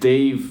 Like,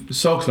 it's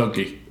so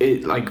clunky.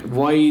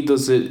 Why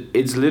does it...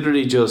 It's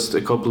literally just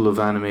a couple of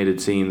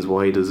animated scenes.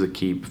 Why does it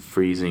keep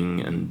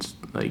freezing and,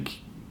 like,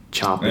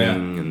 chopping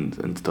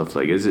and stuff?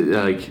 Like, is it,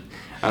 like...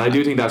 And I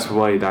do think that's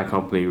why that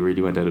company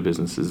really went out of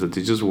business, is that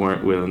they just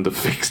weren't willing to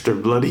fix their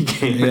bloody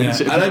game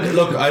engine. And I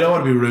don't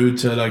want to be rude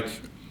to, like,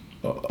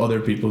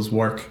 other people's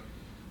work.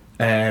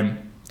 But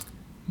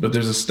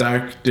there's a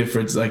stark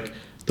difference. Like,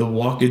 The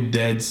Walking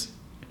Dead's...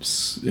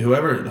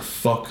 Whoever the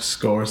fuck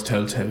scores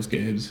Telltale's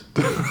games,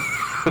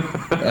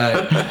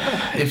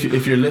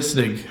 if you're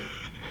listening,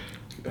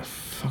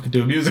 fucking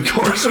do a music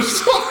course or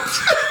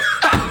something.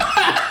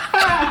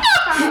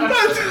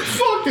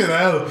 Fucking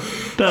hell.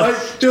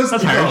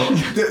 That's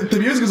harsh. The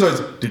music is always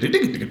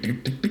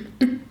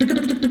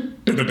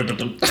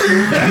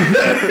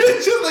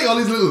it's just like all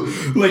these little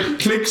like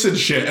clicks and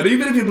shit. And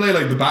even if you play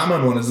like the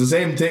Batman one, it's the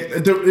same thing.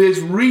 It's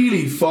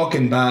really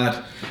fucking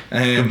bad.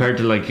 compared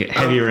to like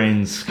Heavy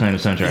Rain's kind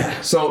of soundtrack.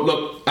 Yeah. So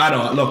look,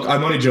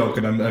 I'm only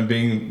joking. I'm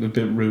being a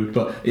bit rude,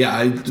 but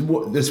yeah, it's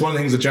one of the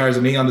things that jars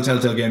at me on the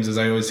Telltale games is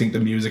I always think the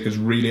music is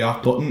really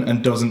off-putting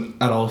and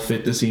doesn't at all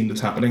fit the scene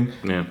that's happening.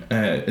 Yeah.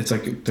 It's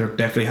like they're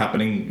definitely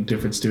happening in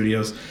different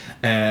studios.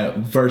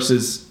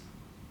 Versus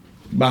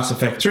Mass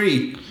Effect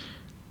 3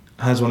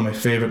 has one of my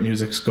favourite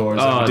music scores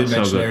I did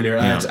mention earlier.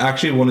 And it's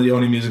actually one of the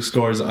only music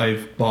scores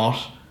I've bought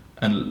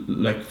and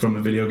like from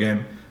a video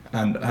game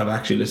and have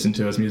actually listened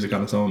to as music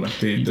on its own. Like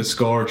the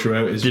score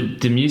throughout is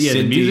the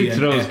music to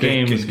those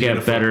games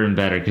get better and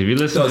better, because if you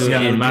listen to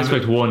it in Mass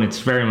Effect 1, it's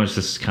very much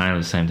this kind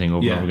of the same thing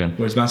over and over again.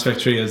 Whereas Mass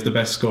Effect 3 is the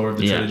best score of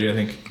the trilogy, I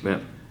think. Yeah.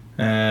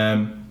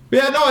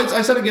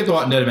 I said I gave The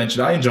Walking Dead a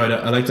mention. I enjoyed it.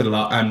 I liked it a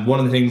lot. And one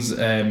of the things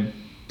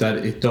that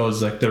it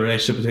does, like the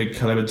relationship between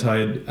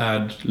Clementine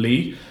and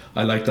Lee,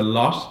 I liked a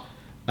lot.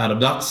 And I'm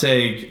not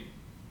saying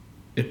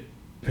it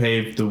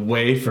paved the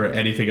way for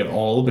anything at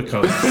all,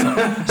 because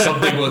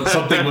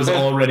something was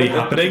already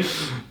happening.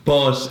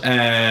 But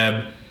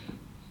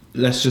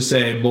let's just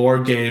say more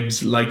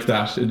games like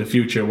that in the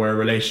future, where a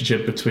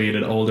relationship between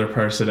an older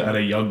person and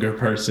a younger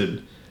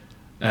person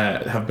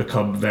have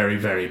become very,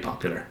 very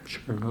popular.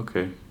 Sure,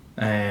 okay.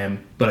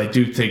 But I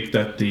do think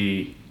that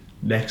the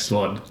next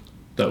one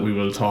that we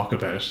will talk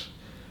about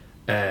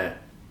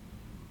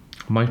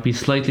might be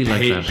slightly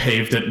like that.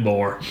 Paved it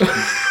more.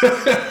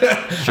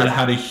 And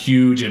had a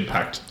huge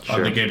impact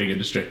on the gaming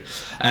industry.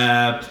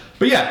 But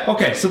yeah,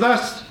 okay, so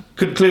that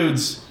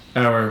concludes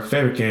our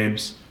favourite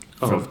games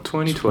of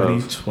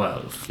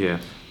 2012. Yeah.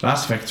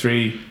 Mass Effect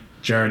 3,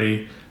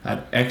 Journey,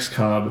 and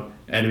XCOM,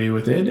 Enemy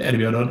Within,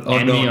 Enemy Unknown.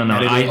 Enemy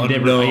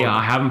Unknown.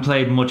 I haven't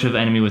played much of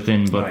Enemy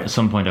Within, but at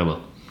some point I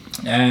will.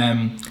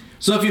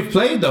 So if you've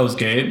played those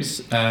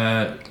games,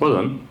 well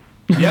done.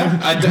 Yeah,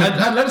 and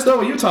let us know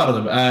what you thought of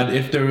them, and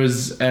if there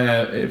was,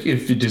 if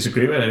you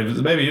disagree with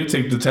it, maybe you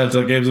think the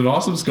Telltale games have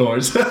awesome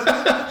scores.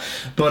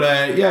 But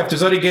if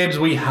there's any games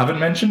we haven't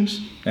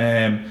mentioned,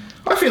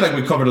 I feel like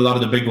we covered a lot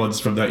of the big ones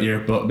from that year,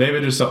 but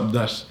maybe there's something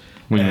that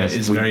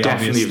is very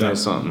obvious. Definitely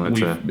something.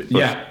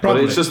 But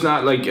it's just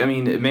not like, I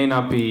mean, it may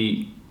not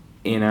be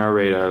in our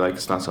radar, like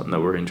it's not something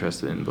that we're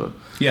interested in, but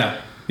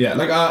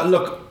like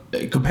look,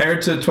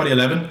 compared to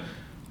 2011.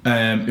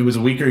 It was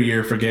a weaker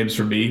year for games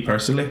for me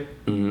personally,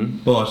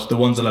 but the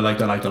ones that I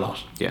liked a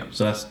lot. Yeah,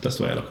 so that's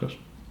the way I look at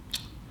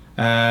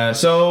it.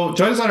 So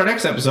join us on our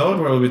next episode,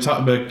 where we'll be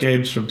talking about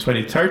games from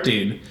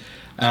 2013.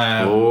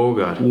 Oh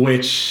god,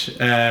 which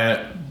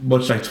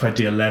much like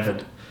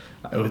 2011,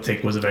 I would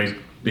think was a very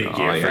big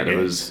year for games. There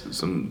was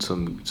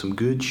some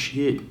good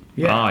shit.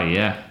 Yeah. Oh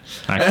yeah.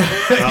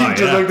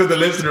 Just looked at the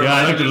listener. Yeah,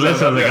 I looked at the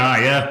listener.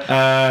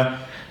 Yeah.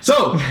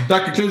 So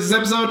that concludes this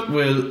episode.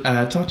 We'll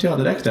talk to you on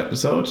the next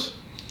episode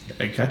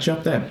and catch you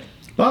up then.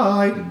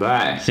 Bye.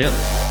 Bye. See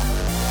ya.